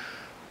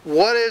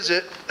 What is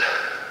it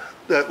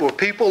that where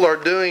people are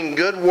doing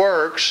good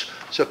works,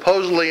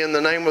 supposedly in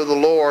the name of the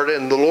Lord,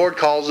 and the Lord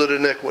calls it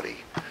iniquity?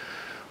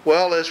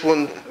 Well, it's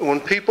when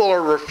people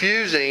are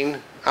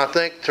refusing, I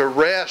think, to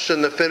rest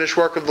in the finished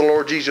work of the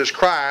Lord Jesus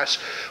Christ,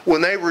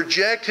 when they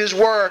reject His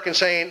work and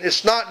saying,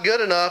 it's not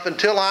good enough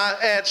until I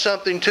add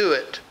something to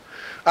it.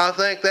 I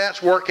think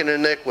that's working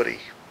iniquity.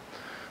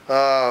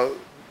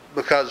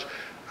 Because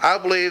I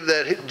believe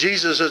that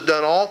Jesus has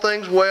done all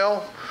things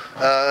well.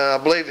 I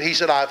believe He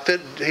said,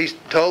 He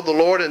told the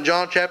Lord in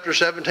John chapter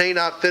 17,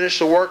 I've finished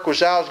the work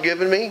which Thou hast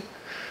given me.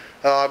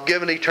 I've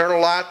given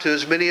eternal life to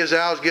as many as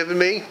Thou hast given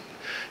me.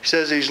 He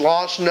says He's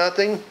lost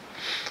nothing.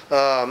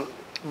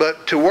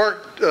 But to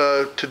work,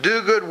 to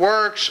do good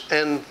works,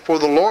 and for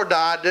the Lord to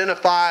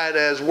identify it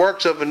as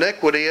works of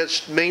iniquity,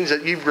 it means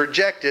that you've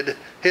rejected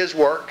His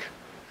work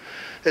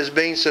as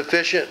being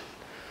sufficient,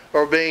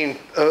 or being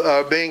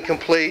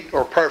complete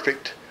or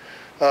perfect.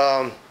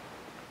 That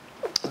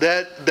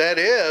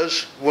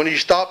is, when you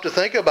stop to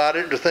think about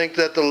it, to think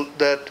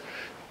that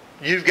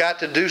you've got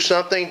to do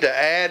something to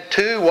add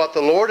to what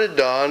the Lord had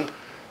done.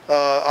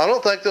 I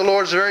don't think the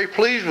Lord's very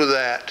pleased with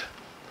that.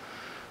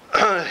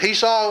 He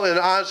saw in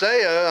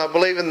Isaiah, I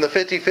believe in the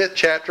 55th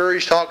chapter,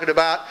 He's talking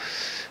about,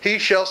 He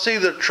shall see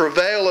the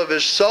travail of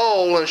His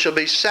soul and shall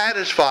be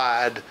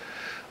satisfied.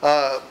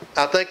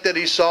 I think that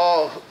He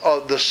saw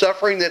the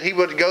suffering that He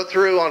would go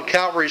through on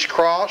Calvary's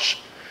cross,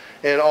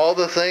 and all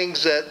the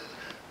things that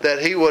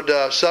He would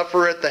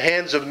suffer at the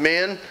hands of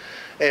men.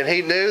 And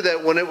He knew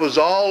that when it was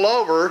all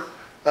over,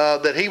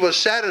 that He was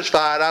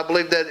satisfied. I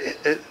believe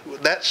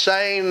that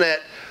saying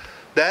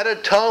that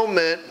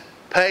atonement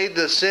paid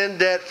the sin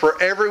debt for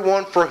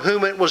everyone for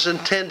whom it was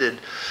intended.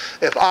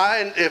 If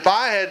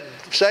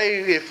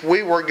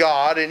we were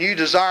God and you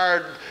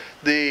desired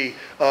the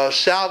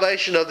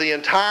salvation of the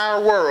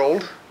entire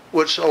world,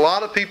 which a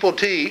lot of people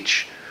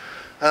teach,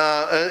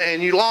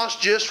 and you lost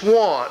just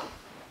one,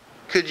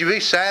 could you be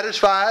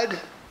satisfied?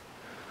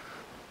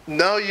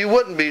 No, you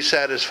wouldn't be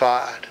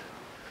satisfied.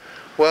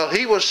 Well,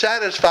 He was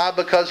satisfied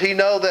because He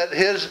knew that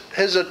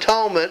His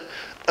atonement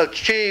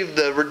achieved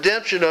the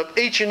redemption of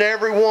each and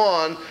every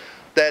one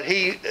that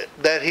he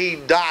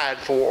died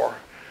for.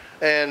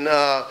 And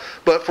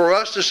but for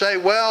us to say,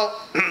 well,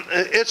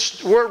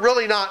 we're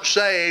really not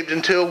saved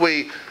until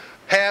we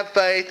have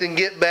faith and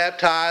get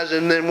baptized,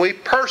 and then we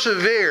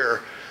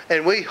persevere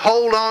and we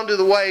hold on to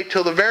the way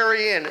till the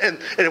very end. And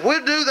if we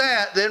do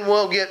that, then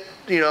we'll get,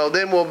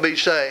 then we'll be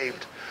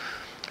saved.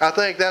 I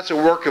think that's a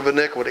work of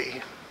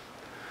iniquity.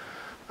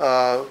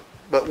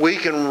 But we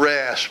can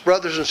rest.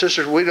 Brothers and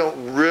sisters, we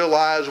don't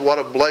realize what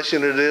a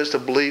blessing it is to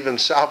believe in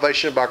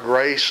salvation by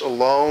grace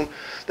alone,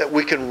 that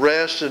we can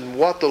rest in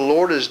what the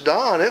Lord has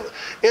done.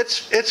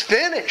 It's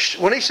finished.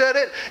 When He said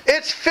it,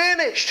 it's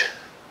finished.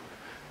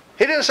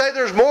 He didn't say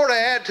there's more to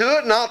add to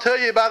it and I'll tell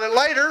you about it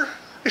later.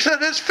 He said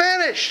it's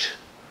finished.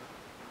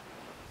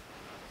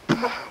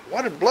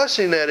 What a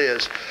blessing that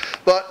is.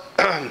 But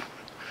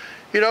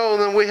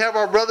and then we have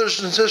our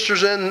brothers and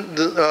sisters in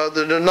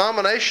the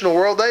denominational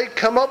world. They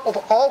come up with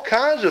all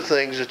kinds of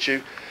things that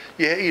you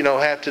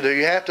have to do.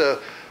 You have to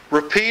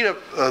repeat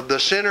the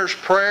sinner's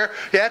prayer.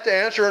 You have to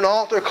answer an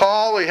altar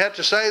call. You have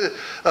to say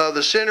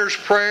the sinner's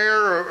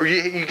prayer. Or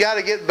you got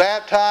to get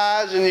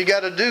baptized, and you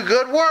got to do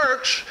good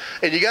works,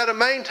 and you got to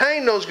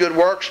maintain those good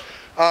works.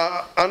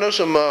 I know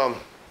some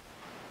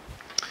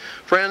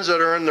friends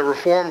that are in the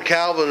Reformed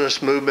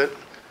Calvinist movement,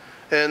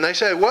 and they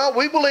say, well,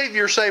 we believe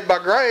you're saved by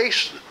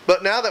grace,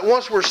 but now that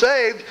once we're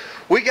saved,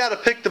 we got to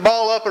pick the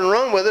ball up and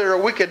run with it, or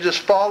we could just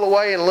fall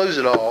away and lose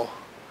it all.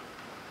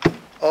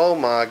 Oh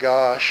my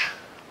gosh.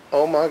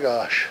 Oh my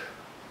gosh.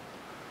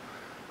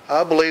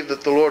 I believe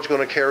that the Lord's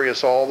going to carry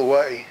us all the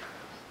way.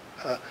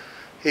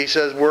 He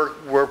says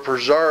we're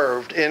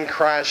preserved in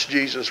Christ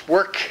Jesus.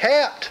 We're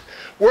kept.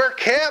 We're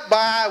kept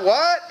by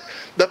what?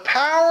 The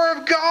power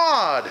of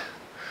God.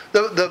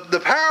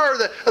 The power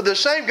of the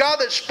same God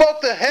that spoke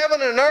the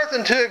heaven and earth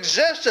into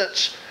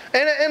existence.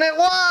 And it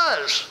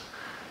was.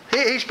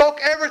 He spoke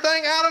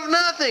everything out of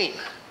nothing.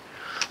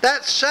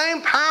 That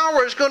same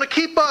power is going to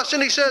keep us.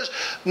 And he says,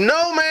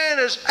 no man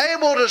is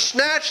able to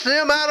snatch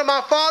them out of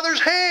my Father's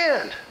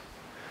hand.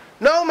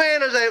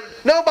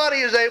 Nobody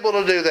is able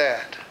to do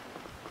that.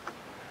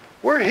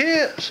 We're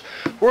His.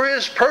 We're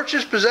His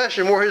purchased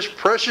possession. We're His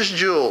precious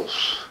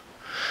jewels.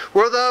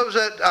 We're those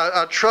that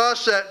I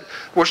trust that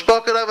were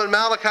spoken of in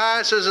Malachi.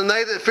 It says, and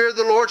they that feared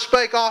the Lord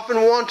spake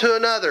often one to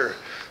another.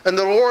 And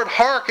the Lord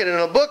hearkened. And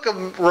a book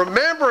of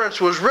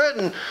remembrance was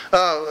written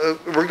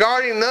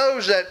regarding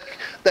those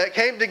that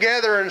came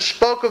together and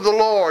spoke of the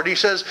Lord. He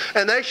says,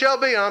 and they shall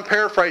be, I'm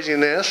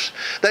paraphrasing this,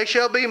 they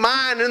shall be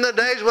mine in the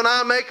days when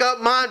I make up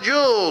my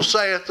jewels,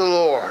 saith the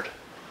Lord.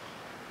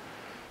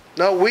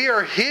 No, we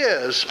are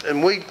His,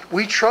 and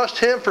we trust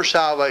Him for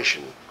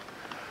salvation.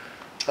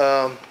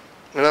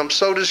 And I'm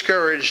so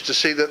discouraged to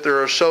see that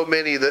there are so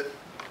many that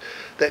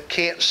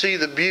can't see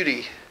the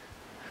beauty.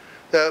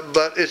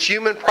 But it's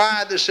human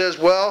pride that says,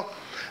 well,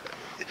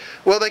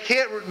 they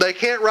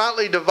can't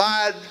rightly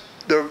divide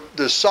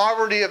the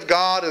sovereignty of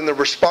God and the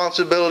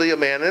responsibility of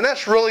man. And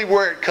that's really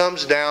where it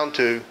comes down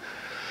to.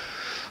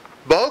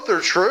 Both are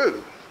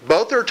true.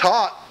 Both are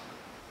taught.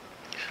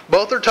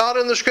 Both are taught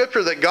in the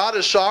Scripture that God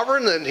is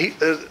sovereign, and He,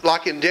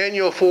 like in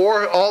Daniel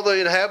 4, all the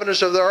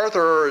inhabitants of the earth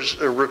are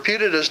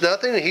reputed as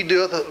nothing, and He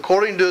doeth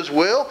according to His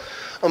will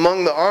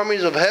among the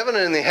armies of heaven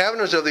and the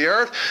inhabitants of the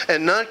earth,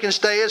 and none can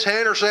stay His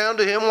hand or say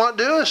unto Him, what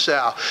doest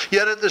thou?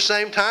 Yet at the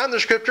same time, the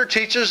Scripture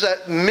teaches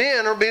that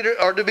men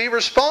are to be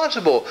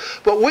responsible.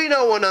 But we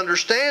know and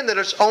understand that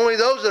it's only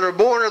those that are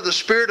born of the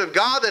Spirit of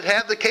God that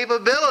have the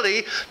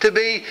capability to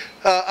be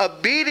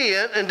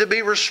obedient and to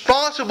be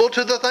responsible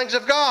to the things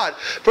of God.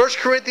 1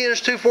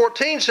 Corinthians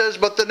 2:14 says,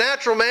 but the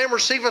natural man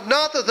receiveth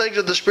not the things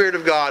of the Spirit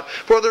of God,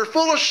 for they're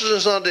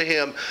foolishness unto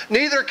him.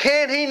 Neither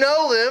can he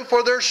know them,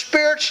 for they're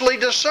spiritually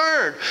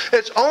discerned.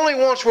 It's only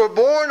once we're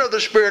born of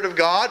the Spirit of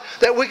God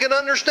that we can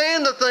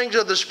understand the things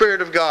of the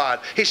Spirit of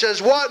God. He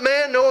says, what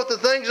man knoweth the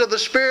things of the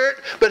Spirit,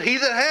 but he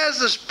that has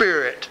the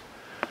Spirit?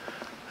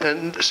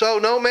 And so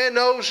no man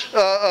knows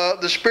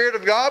the Spirit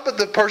of God, but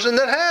the person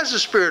that has the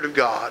Spirit of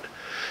God.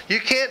 You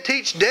can't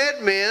teach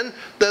dead men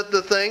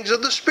the things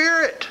of the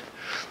Spirit.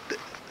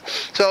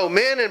 So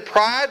men in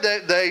pride,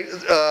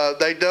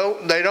 they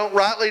don't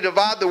rightly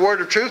divide the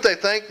word of truth. They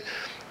think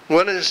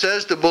when it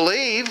says to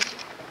believe,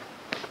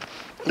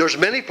 there's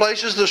many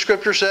places the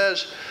Scripture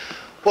says,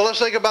 well, let's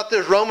think about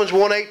this. Romans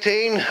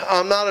 1:18,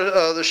 I'm not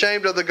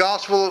ashamed of the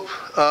gospel.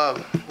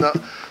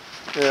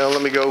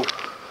 Let me go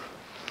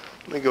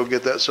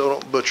get that so I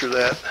don't butcher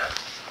that.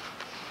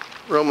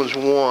 Romans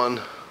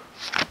 1.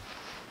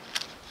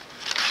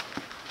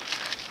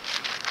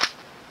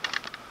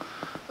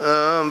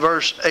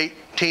 Verse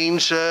 18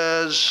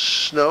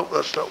 says, no,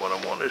 that's not what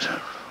I wanted.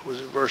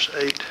 Was it verse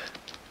 8?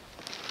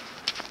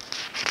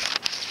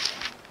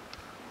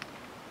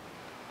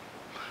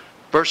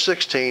 Verse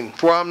 16,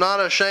 for I am not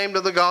ashamed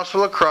of the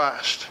gospel of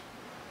Christ.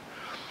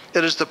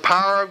 It is the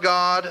power of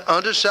God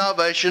unto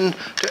salvation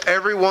to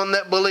everyone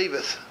that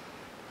believeth,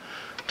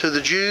 to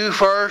the Jew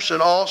first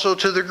and also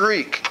to the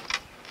Greek.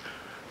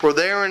 For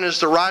therein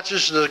is the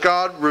righteousness of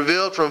God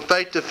revealed from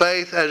faith to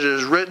faith, as it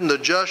is written, the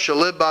just shall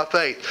live by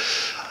faith.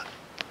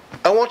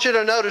 I want you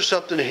to notice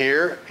something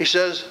here. He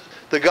says,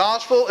 the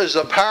gospel is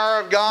the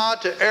power of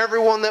God to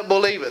everyone that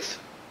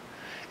believeth.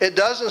 It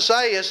doesn't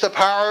say it's the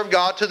power of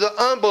God to the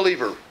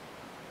unbeliever.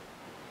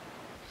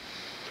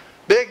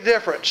 Big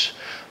difference.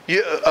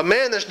 A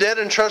man that's dead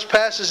in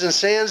trespasses and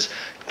sins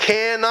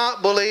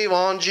cannot believe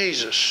on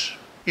Jesus.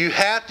 You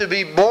have to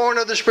be born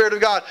of the Spirit of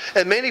God.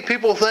 And many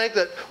people think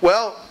that,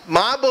 well,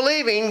 my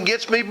believing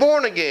gets me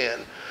born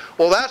again.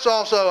 Well, that's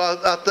also,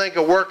 I think,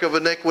 a work of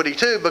iniquity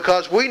too,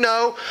 because we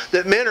know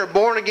that men are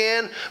born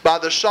again by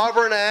the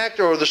sovereign act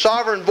or the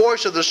sovereign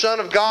voice of the Son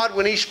of God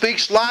when He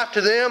speaks life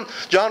to them.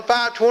 John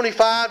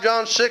 5:25,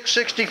 John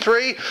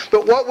 6:63.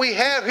 But what we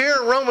have here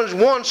in Romans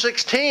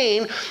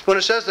 1:16, when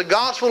it says the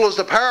gospel is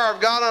the power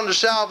of God unto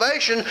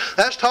salvation,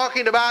 that's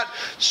talking about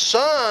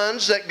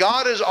sons that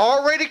God has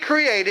already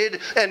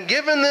created and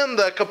given them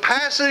the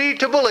capacity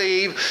to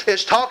believe.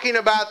 It's talking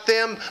about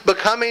them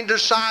becoming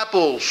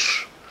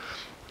disciples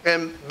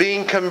and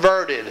being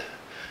converted.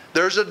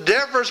 There's a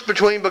difference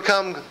between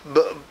becoming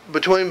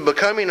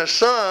a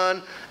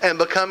son and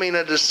becoming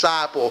a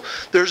disciple.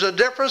 There's a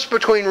difference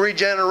between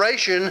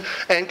regeneration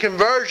and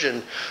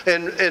conversion.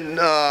 In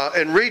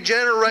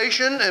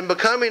regeneration and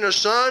becoming a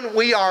son,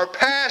 we are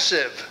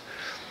passive.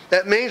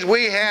 That means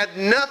we had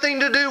nothing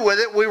to do with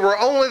it. We were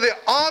only the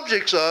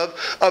objects of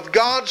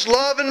God's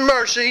love and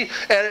mercy.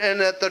 And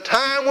at the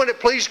time when it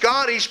pleased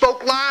God, He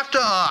spoke life to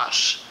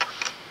us.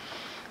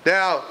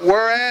 Now,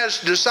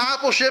 whereas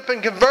discipleship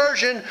and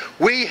conversion,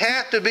 we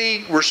have to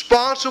be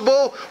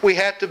responsible, we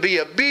have to be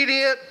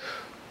obedient,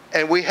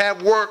 and we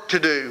have work to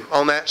do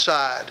on that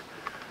side.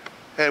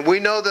 And we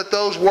know that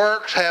those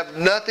works have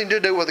nothing to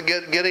do with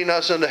getting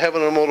us into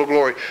heaven and immortal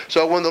glory.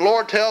 So when the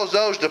Lord tells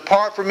those,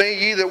 depart from me,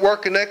 ye that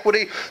work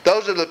iniquity,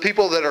 those are the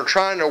people that are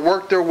trying to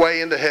work their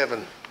way into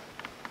heaven.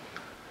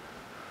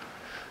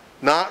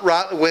 Not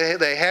right,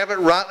 they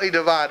haven't rightly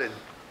divided.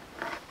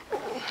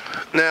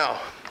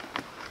 Now,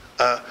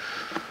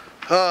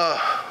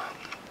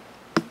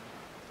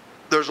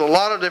 there's a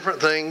lot of different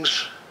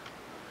things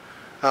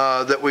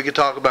that we could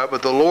talk about,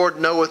 but the Lord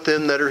knoweth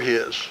them that are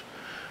His.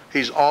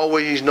 He's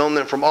known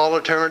them from all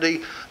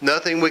eternity.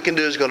 Nothing we can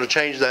do is going to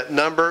change that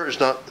number. There's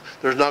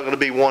not going to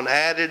be one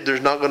added. There's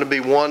not going to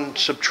be one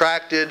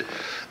subtracted.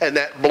 And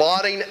that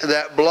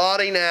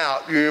blotting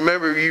out. You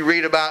remember you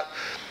read about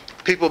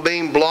people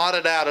being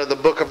blotted out of the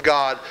book of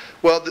God.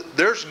 Well,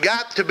 there's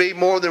got to be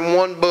more than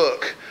one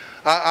book.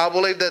 I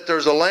believe that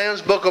there's a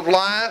Lamb's Book of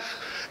Life,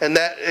 and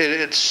that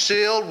it's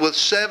sealed with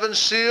 7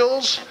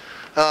 seals.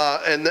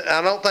 And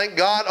I don't think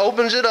God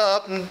opens it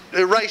up and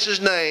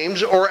erases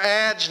names or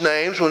adds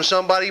names when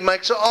somebody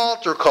makes an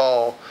altar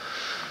call.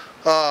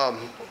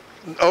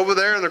 Over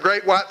there in the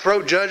Great White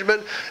Throne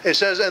Judgment, it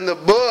says, and the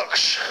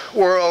books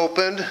were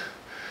opened,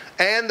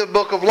 and the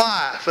Book of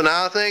Life. And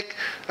I think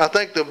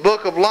the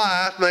Book of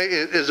Life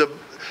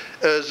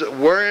is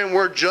wherein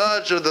we're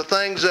judged of the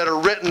things that are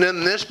written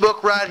in this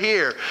book right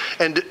here.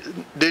 And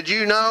did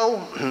you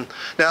know?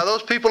 Now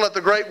those people at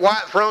the Great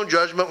White Throne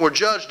Judgment were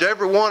judged,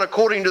 everyone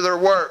according to their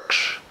works.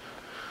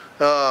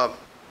 But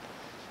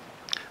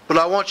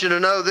I want you to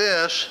know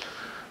this.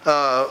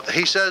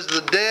 He says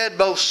the dead,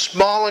 both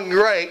small and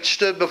great,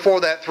 stood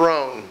before that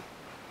throne.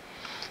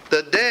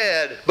 The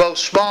dead, both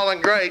small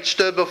and great,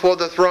 stood before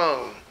the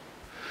throne.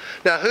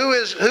 Now, who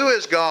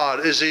is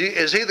God? Is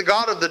he the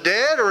God of the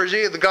dead, or is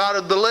He the God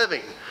of the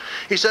living?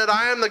 He said,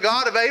 I am the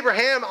God of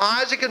Abraham,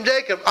 Isaac, and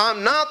Jacob.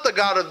 I'm not the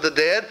God of the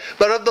dead,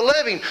 but of the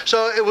living.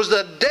 So it was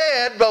the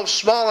dead, both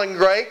small and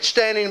great,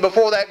 standing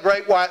before that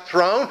great white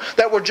throne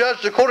that were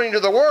judged according to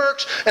the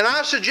works. And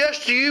I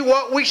suggest to you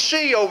what we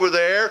see over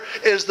there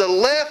is the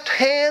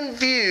left-hand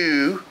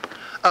view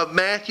of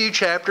Matthew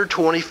chapter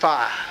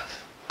 25.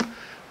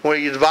 When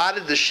He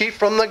divided the sheep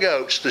from the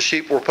goats, the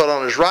sheep were put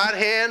on His right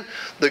hand,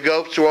 the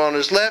goats were on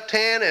His left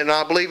hand, and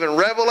I believe in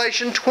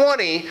Revelation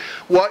 20,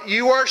 what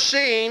you are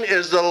seeing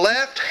is the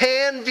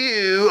left-hand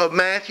view of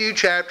Matthew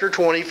chapter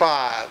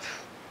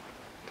 25.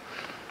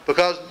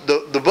 Because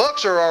the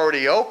books are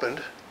already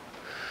opened.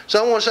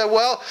 Someone said,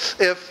 well,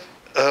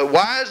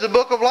 why is the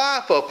book of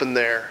life open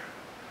there?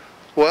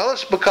 Well,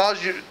 it's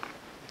because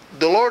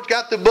the Lord's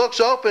got the books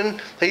open.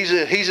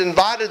 He's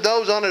invited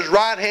those on His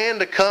right hand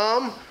to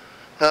come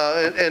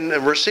and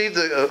receive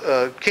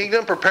the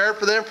kingdom prepared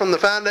for them from the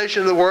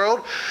foundation of the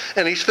world.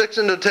 And He's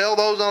fixing to tell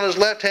those on His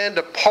left hand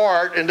to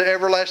depart into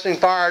everlasting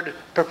fire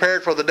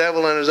prepared for the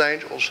devil and his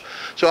angels.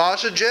 So I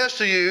suggest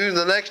to you,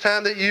 the next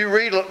time that you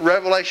read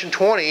Revelation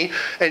 20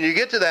 and you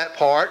get to that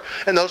part,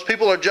 and those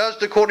people are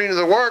judged according to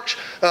their works,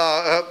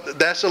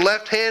 that's the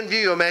left-hand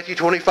view of Matthew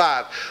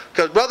 25.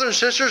 Because brothers and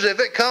sisters, if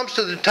it comes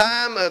to the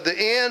time of the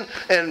end,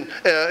 and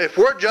if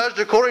we're judged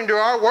according to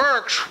our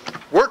works,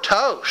 we're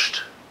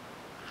toast.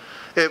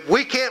 If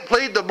we can't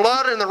plead the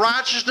blood and the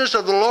righteousness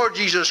of the Lord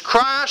Jesus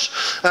Christ,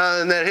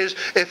 and that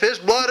if His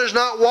blood has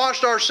not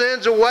washed our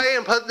sins away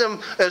and put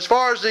them as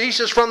far as the east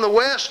is from the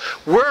west,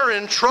 we're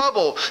in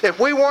trouble. If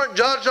we weren't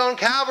judged on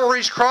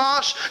Calvary's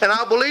cross, and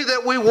I believe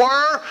that we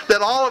were,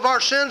 that all of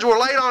our sins were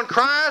laid on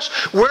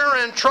Christ,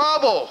 we're in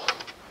trouble.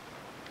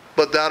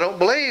 But I don't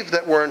believe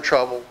that we're in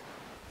trouble.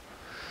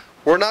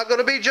 We're not going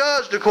to be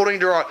judged according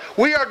to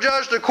we are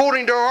judged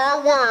according to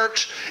our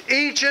works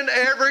each and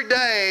every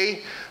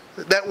day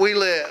that we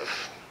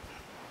live.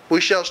 We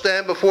shall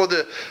stand before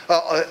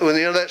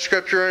that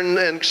scripture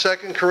in 2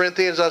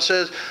 Corinthians, I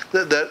says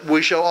that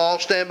we shall all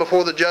stand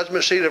before the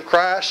judgment seat of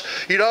Christ.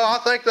 You know, I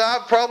think that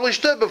I've probably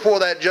stood before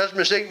that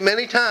judgment seat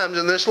many times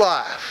in this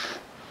life.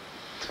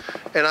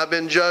 And I've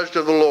been judged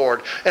of the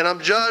Lord. And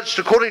I'm judged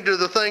according to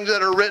the things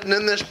that are written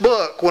in this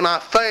book when I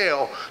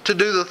fail to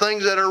do the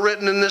things that are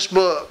written in this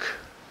book.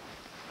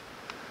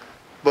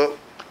 But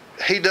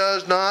He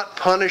does not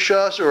punish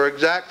us or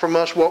exact from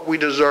us what we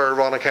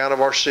deserve on account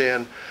of our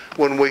sin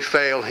when we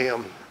fail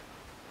Him.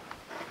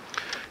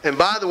 And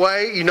by the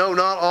way, you know,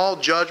 not all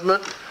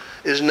judgment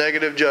is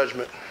negative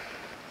judgment.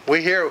 A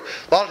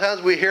lot of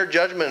times we hear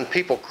judgment and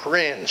people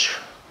cringe.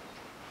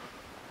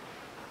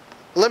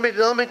 Let me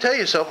tell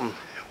you something.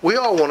 We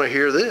all want to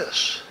hear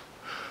this.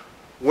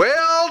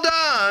 Well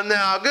done,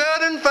 thou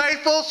good and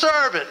faithful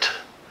servant.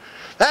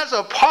 That's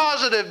a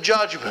positive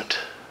judgment.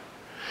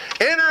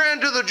 Enter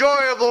into the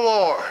joy of the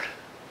Lord.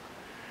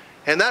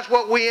 And that's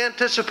what we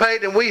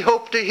anticipate and we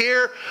hope to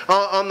hear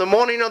on the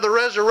morning of the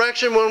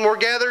resurrection when we're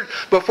gathered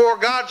before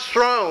God's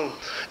throne.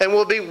 And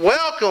we'll be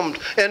welcomed.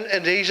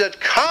 And he said,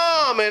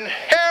 come,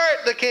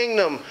 inherit the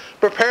kingdom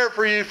prepared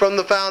for you from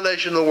the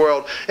foundation of the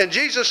world. And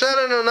Jesus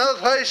said in another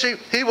place,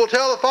 he will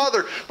tell the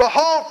Father,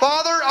 behold,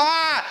 Father,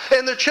 I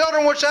and the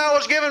children which thou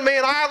hast given me,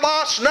 and I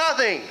lost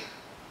nothing.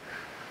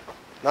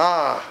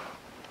 Nah,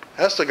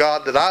 that's the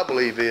God that I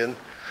believe in.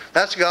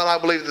 That's the God I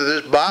believe that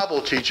this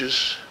Bible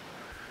teaches.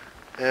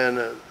 And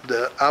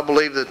I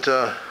believe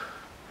that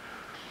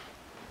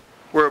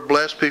we're a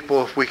blessed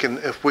people if we can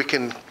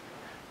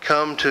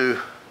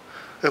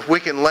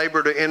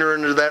labor to enter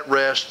into that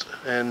rest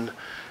and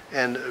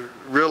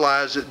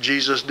realize that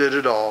Jesus did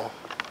it all.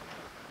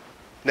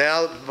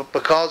 Now,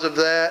 because of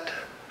that,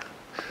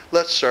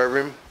 let's serve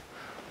Him.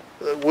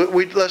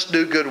 Let's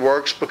do good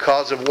works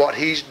because of what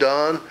He's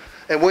done.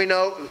 And we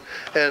know,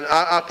 and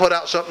I put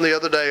out something the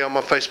other day on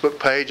my Facebook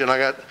page, and I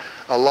got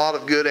a lot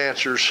of good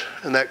answers.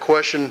 And that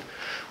question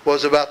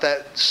was about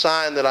that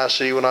sign that I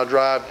see when I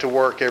drive to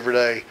work every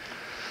day,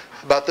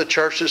 about the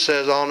church that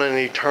says on an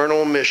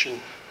eternal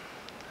mission.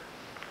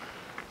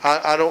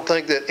 I don't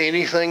think that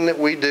anything that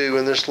we do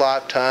in this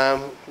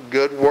lifetime,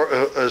 good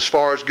work, as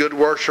far as good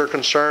works are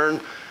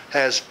concerned,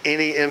 has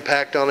any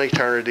impact on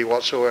eternity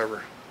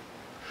whatsoever.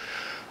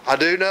 I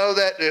do know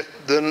that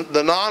if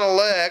the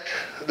non-elect,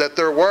 that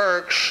their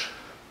works,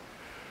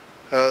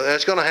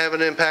 that's going to have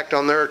an impact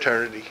on their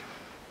eternity.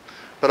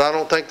 But I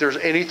don't think there's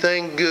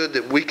anything good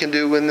that we can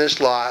do in this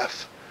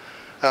life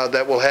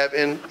that will have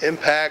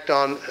impact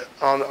on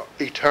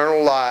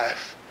eternal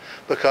life,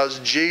 because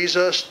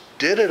Jesus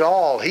did it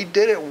all. He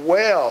did it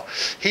well.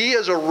 He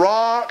is a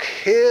rock.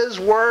 His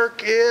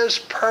work is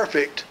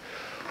perfect.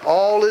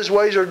 All His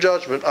ways are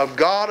judgment. Of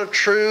God of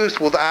truth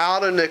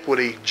without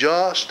iniquity.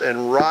 Just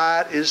and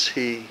right is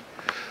He.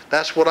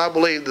 That's what I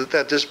believe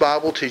that this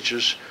Bible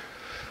teaches.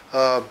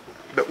 But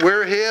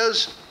we're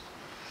His.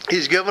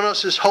 He's given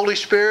us His Holy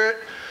Spirit.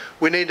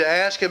 We need to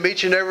ask Him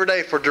each and every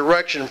day for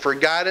direction, for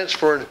guidance,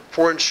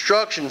 for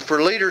instruction,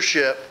 for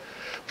leadership,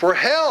 for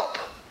help.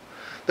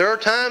 There are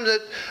times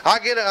that I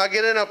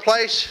get in a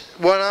place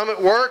when I'm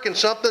at work and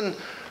something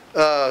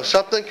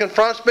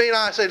confronts me, and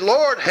I say,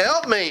 Lord,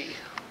 help me.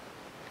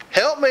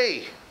 Help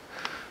me.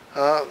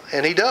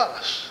 And He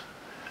does.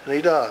 And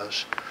He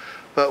does.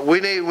 But we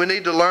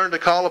need to learn to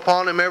call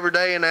upon Him every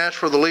day and ask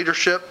for the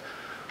leadership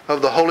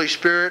of the Holy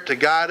Spirit to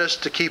guide us,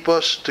 to keep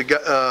us, to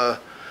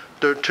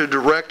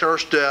direct our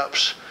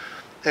steps.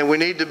 And we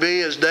need to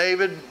be as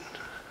David,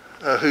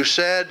 who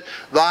said,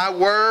 Thy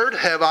word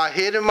have I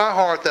hid in my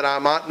heart that I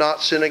might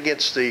not sin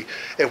against Thee.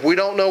 If we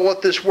don't know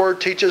what this word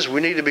teaches, we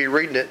need to be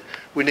reading it.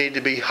 We need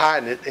to be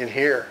hiding it in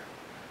here.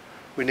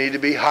 We need to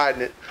be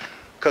hiding it.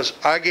 Because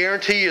I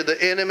guarantee you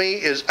the enemy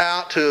is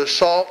out to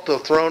assault the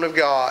throne of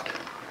God.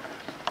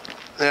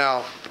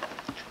 Now,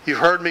 you've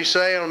heard me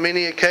say on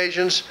many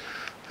occasions,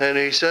 and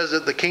he says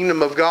that the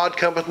kingdom of God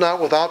cometh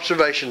not with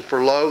observation,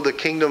 for lo, the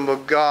kingdom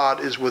of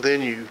God is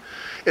within you.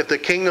 If the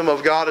kingdom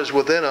of God is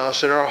within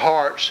us, in our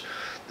hearts,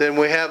 then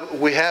we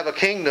have a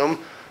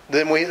kingdom,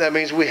 that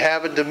means we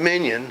have a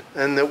dominion,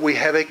 and that we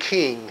have a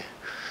king.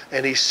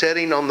 And He's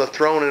sitting on the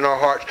throne in our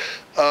hearts.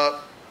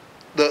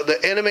 The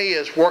enemy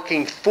is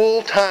working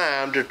full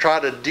time to try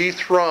to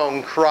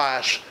dethrone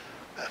Christ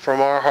from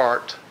our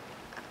heart.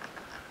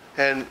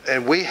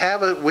 And we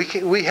have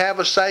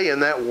a say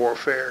in that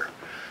warfare.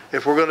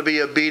 If we're going to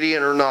be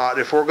obedient or not,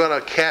 if we're going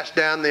to cast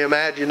down the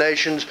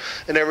imaginations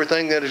and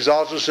everything that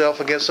exalts itself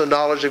against the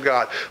knowledge of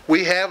God.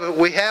 We have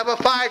a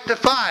fight to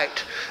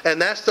fight,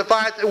 and that's the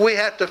fight that we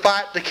have to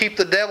fight to keep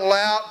the devil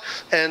out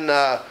and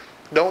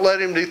don't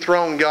let him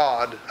dethrone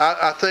God.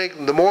 I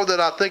think the more that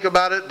I think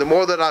about it, the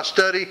more that I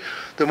study,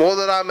 the more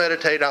that I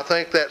meditate, I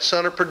think that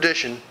son of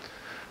perdition,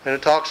 and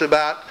it talks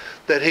about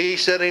that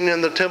he's sitting in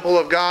the temple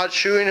of God,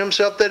 shewing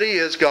himself that he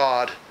is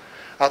God.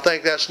 I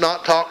think that's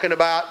not talking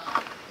about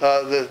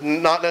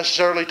not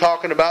necessarily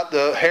talking about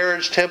the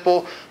Herod's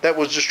temple that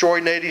was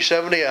destroyed in AD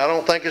 70. I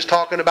don't think it's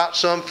talking about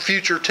some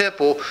future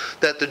temple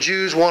that the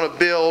Jews want to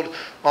build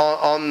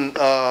on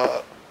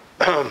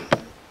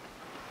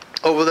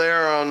over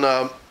there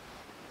on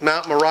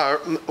Mount Moriah.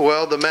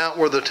 Well, the mount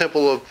where the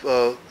temple of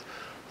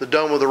the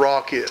Dome of the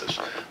Rock is.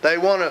 They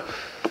want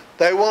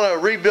to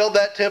rebuild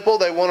that temple.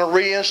 They want to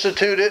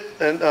reinstitute it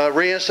and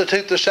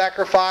reinstitute the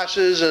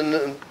sacrifices,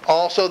 and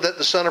also that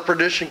the son of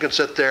perdition can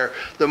sit there.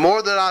 The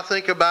more that I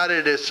think about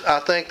it, I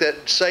think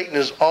that Satan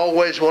has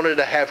always wanted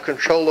to have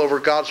control over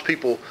God's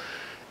people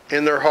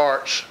in their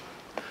hearts.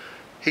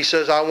 He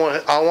says,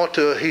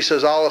 he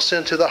says, I'll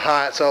ascend to the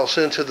heights. I'll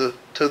ascend to the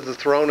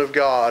throne of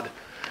God.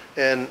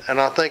 And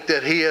I think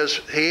that he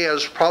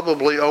has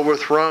probably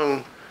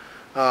overthrown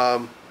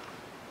the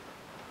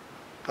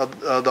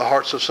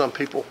hearts of some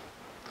people.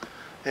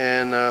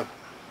 And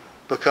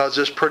because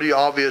it's pretty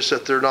obvious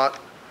that they're not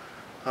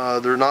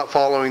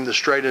following the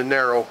straight and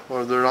narrow,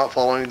 or they're not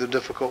following the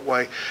difficult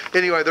way.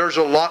 Anyway, there's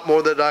a lot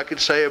more that I could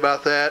say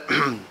about that.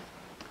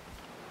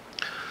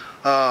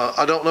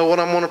 I don't know what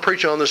I'm going to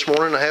preach on this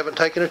morning. I haven't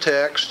taken a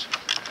text,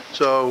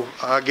 So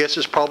I guess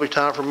it's probably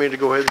time for me to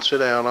go ahead and sit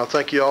down. I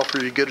thank you all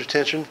for your good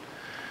attention.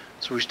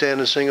 So we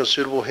stand and sing a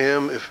suitable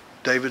hymn if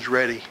David's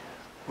ready.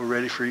 We're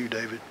ready for you,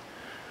 David.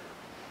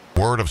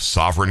 Word of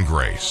Sovereign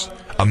Grace,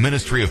 a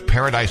ministry of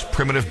Paradise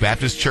Primitive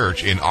Baptist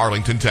Church in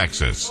Arlington,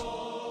 Texas.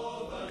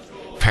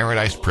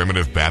 Paradise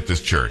Primitive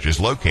Baptist Church is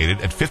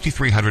located at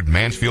 5300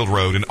 Mansfield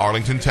Road in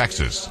Arlington,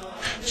 Texas.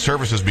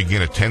 Services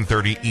begin at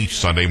 10:30 each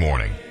Sunday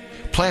morning.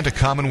 Plan to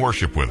come and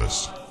worship with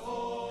us.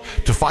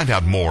 To find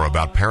out more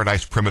about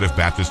Paradise Primitive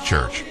Baptist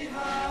Church,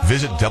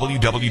 visit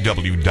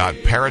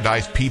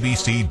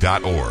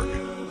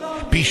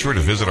www.paradisepbc.org. Be sure to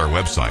visit our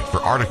website for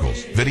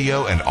articles,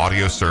 video, and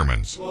audio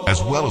sermons,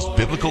 as well as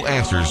biblical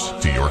answers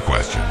to your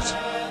questions.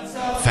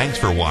 Thanks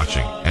for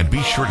watching, and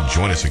be sure to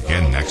join us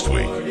again next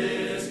week.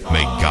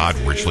 May God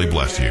richly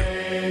bless you.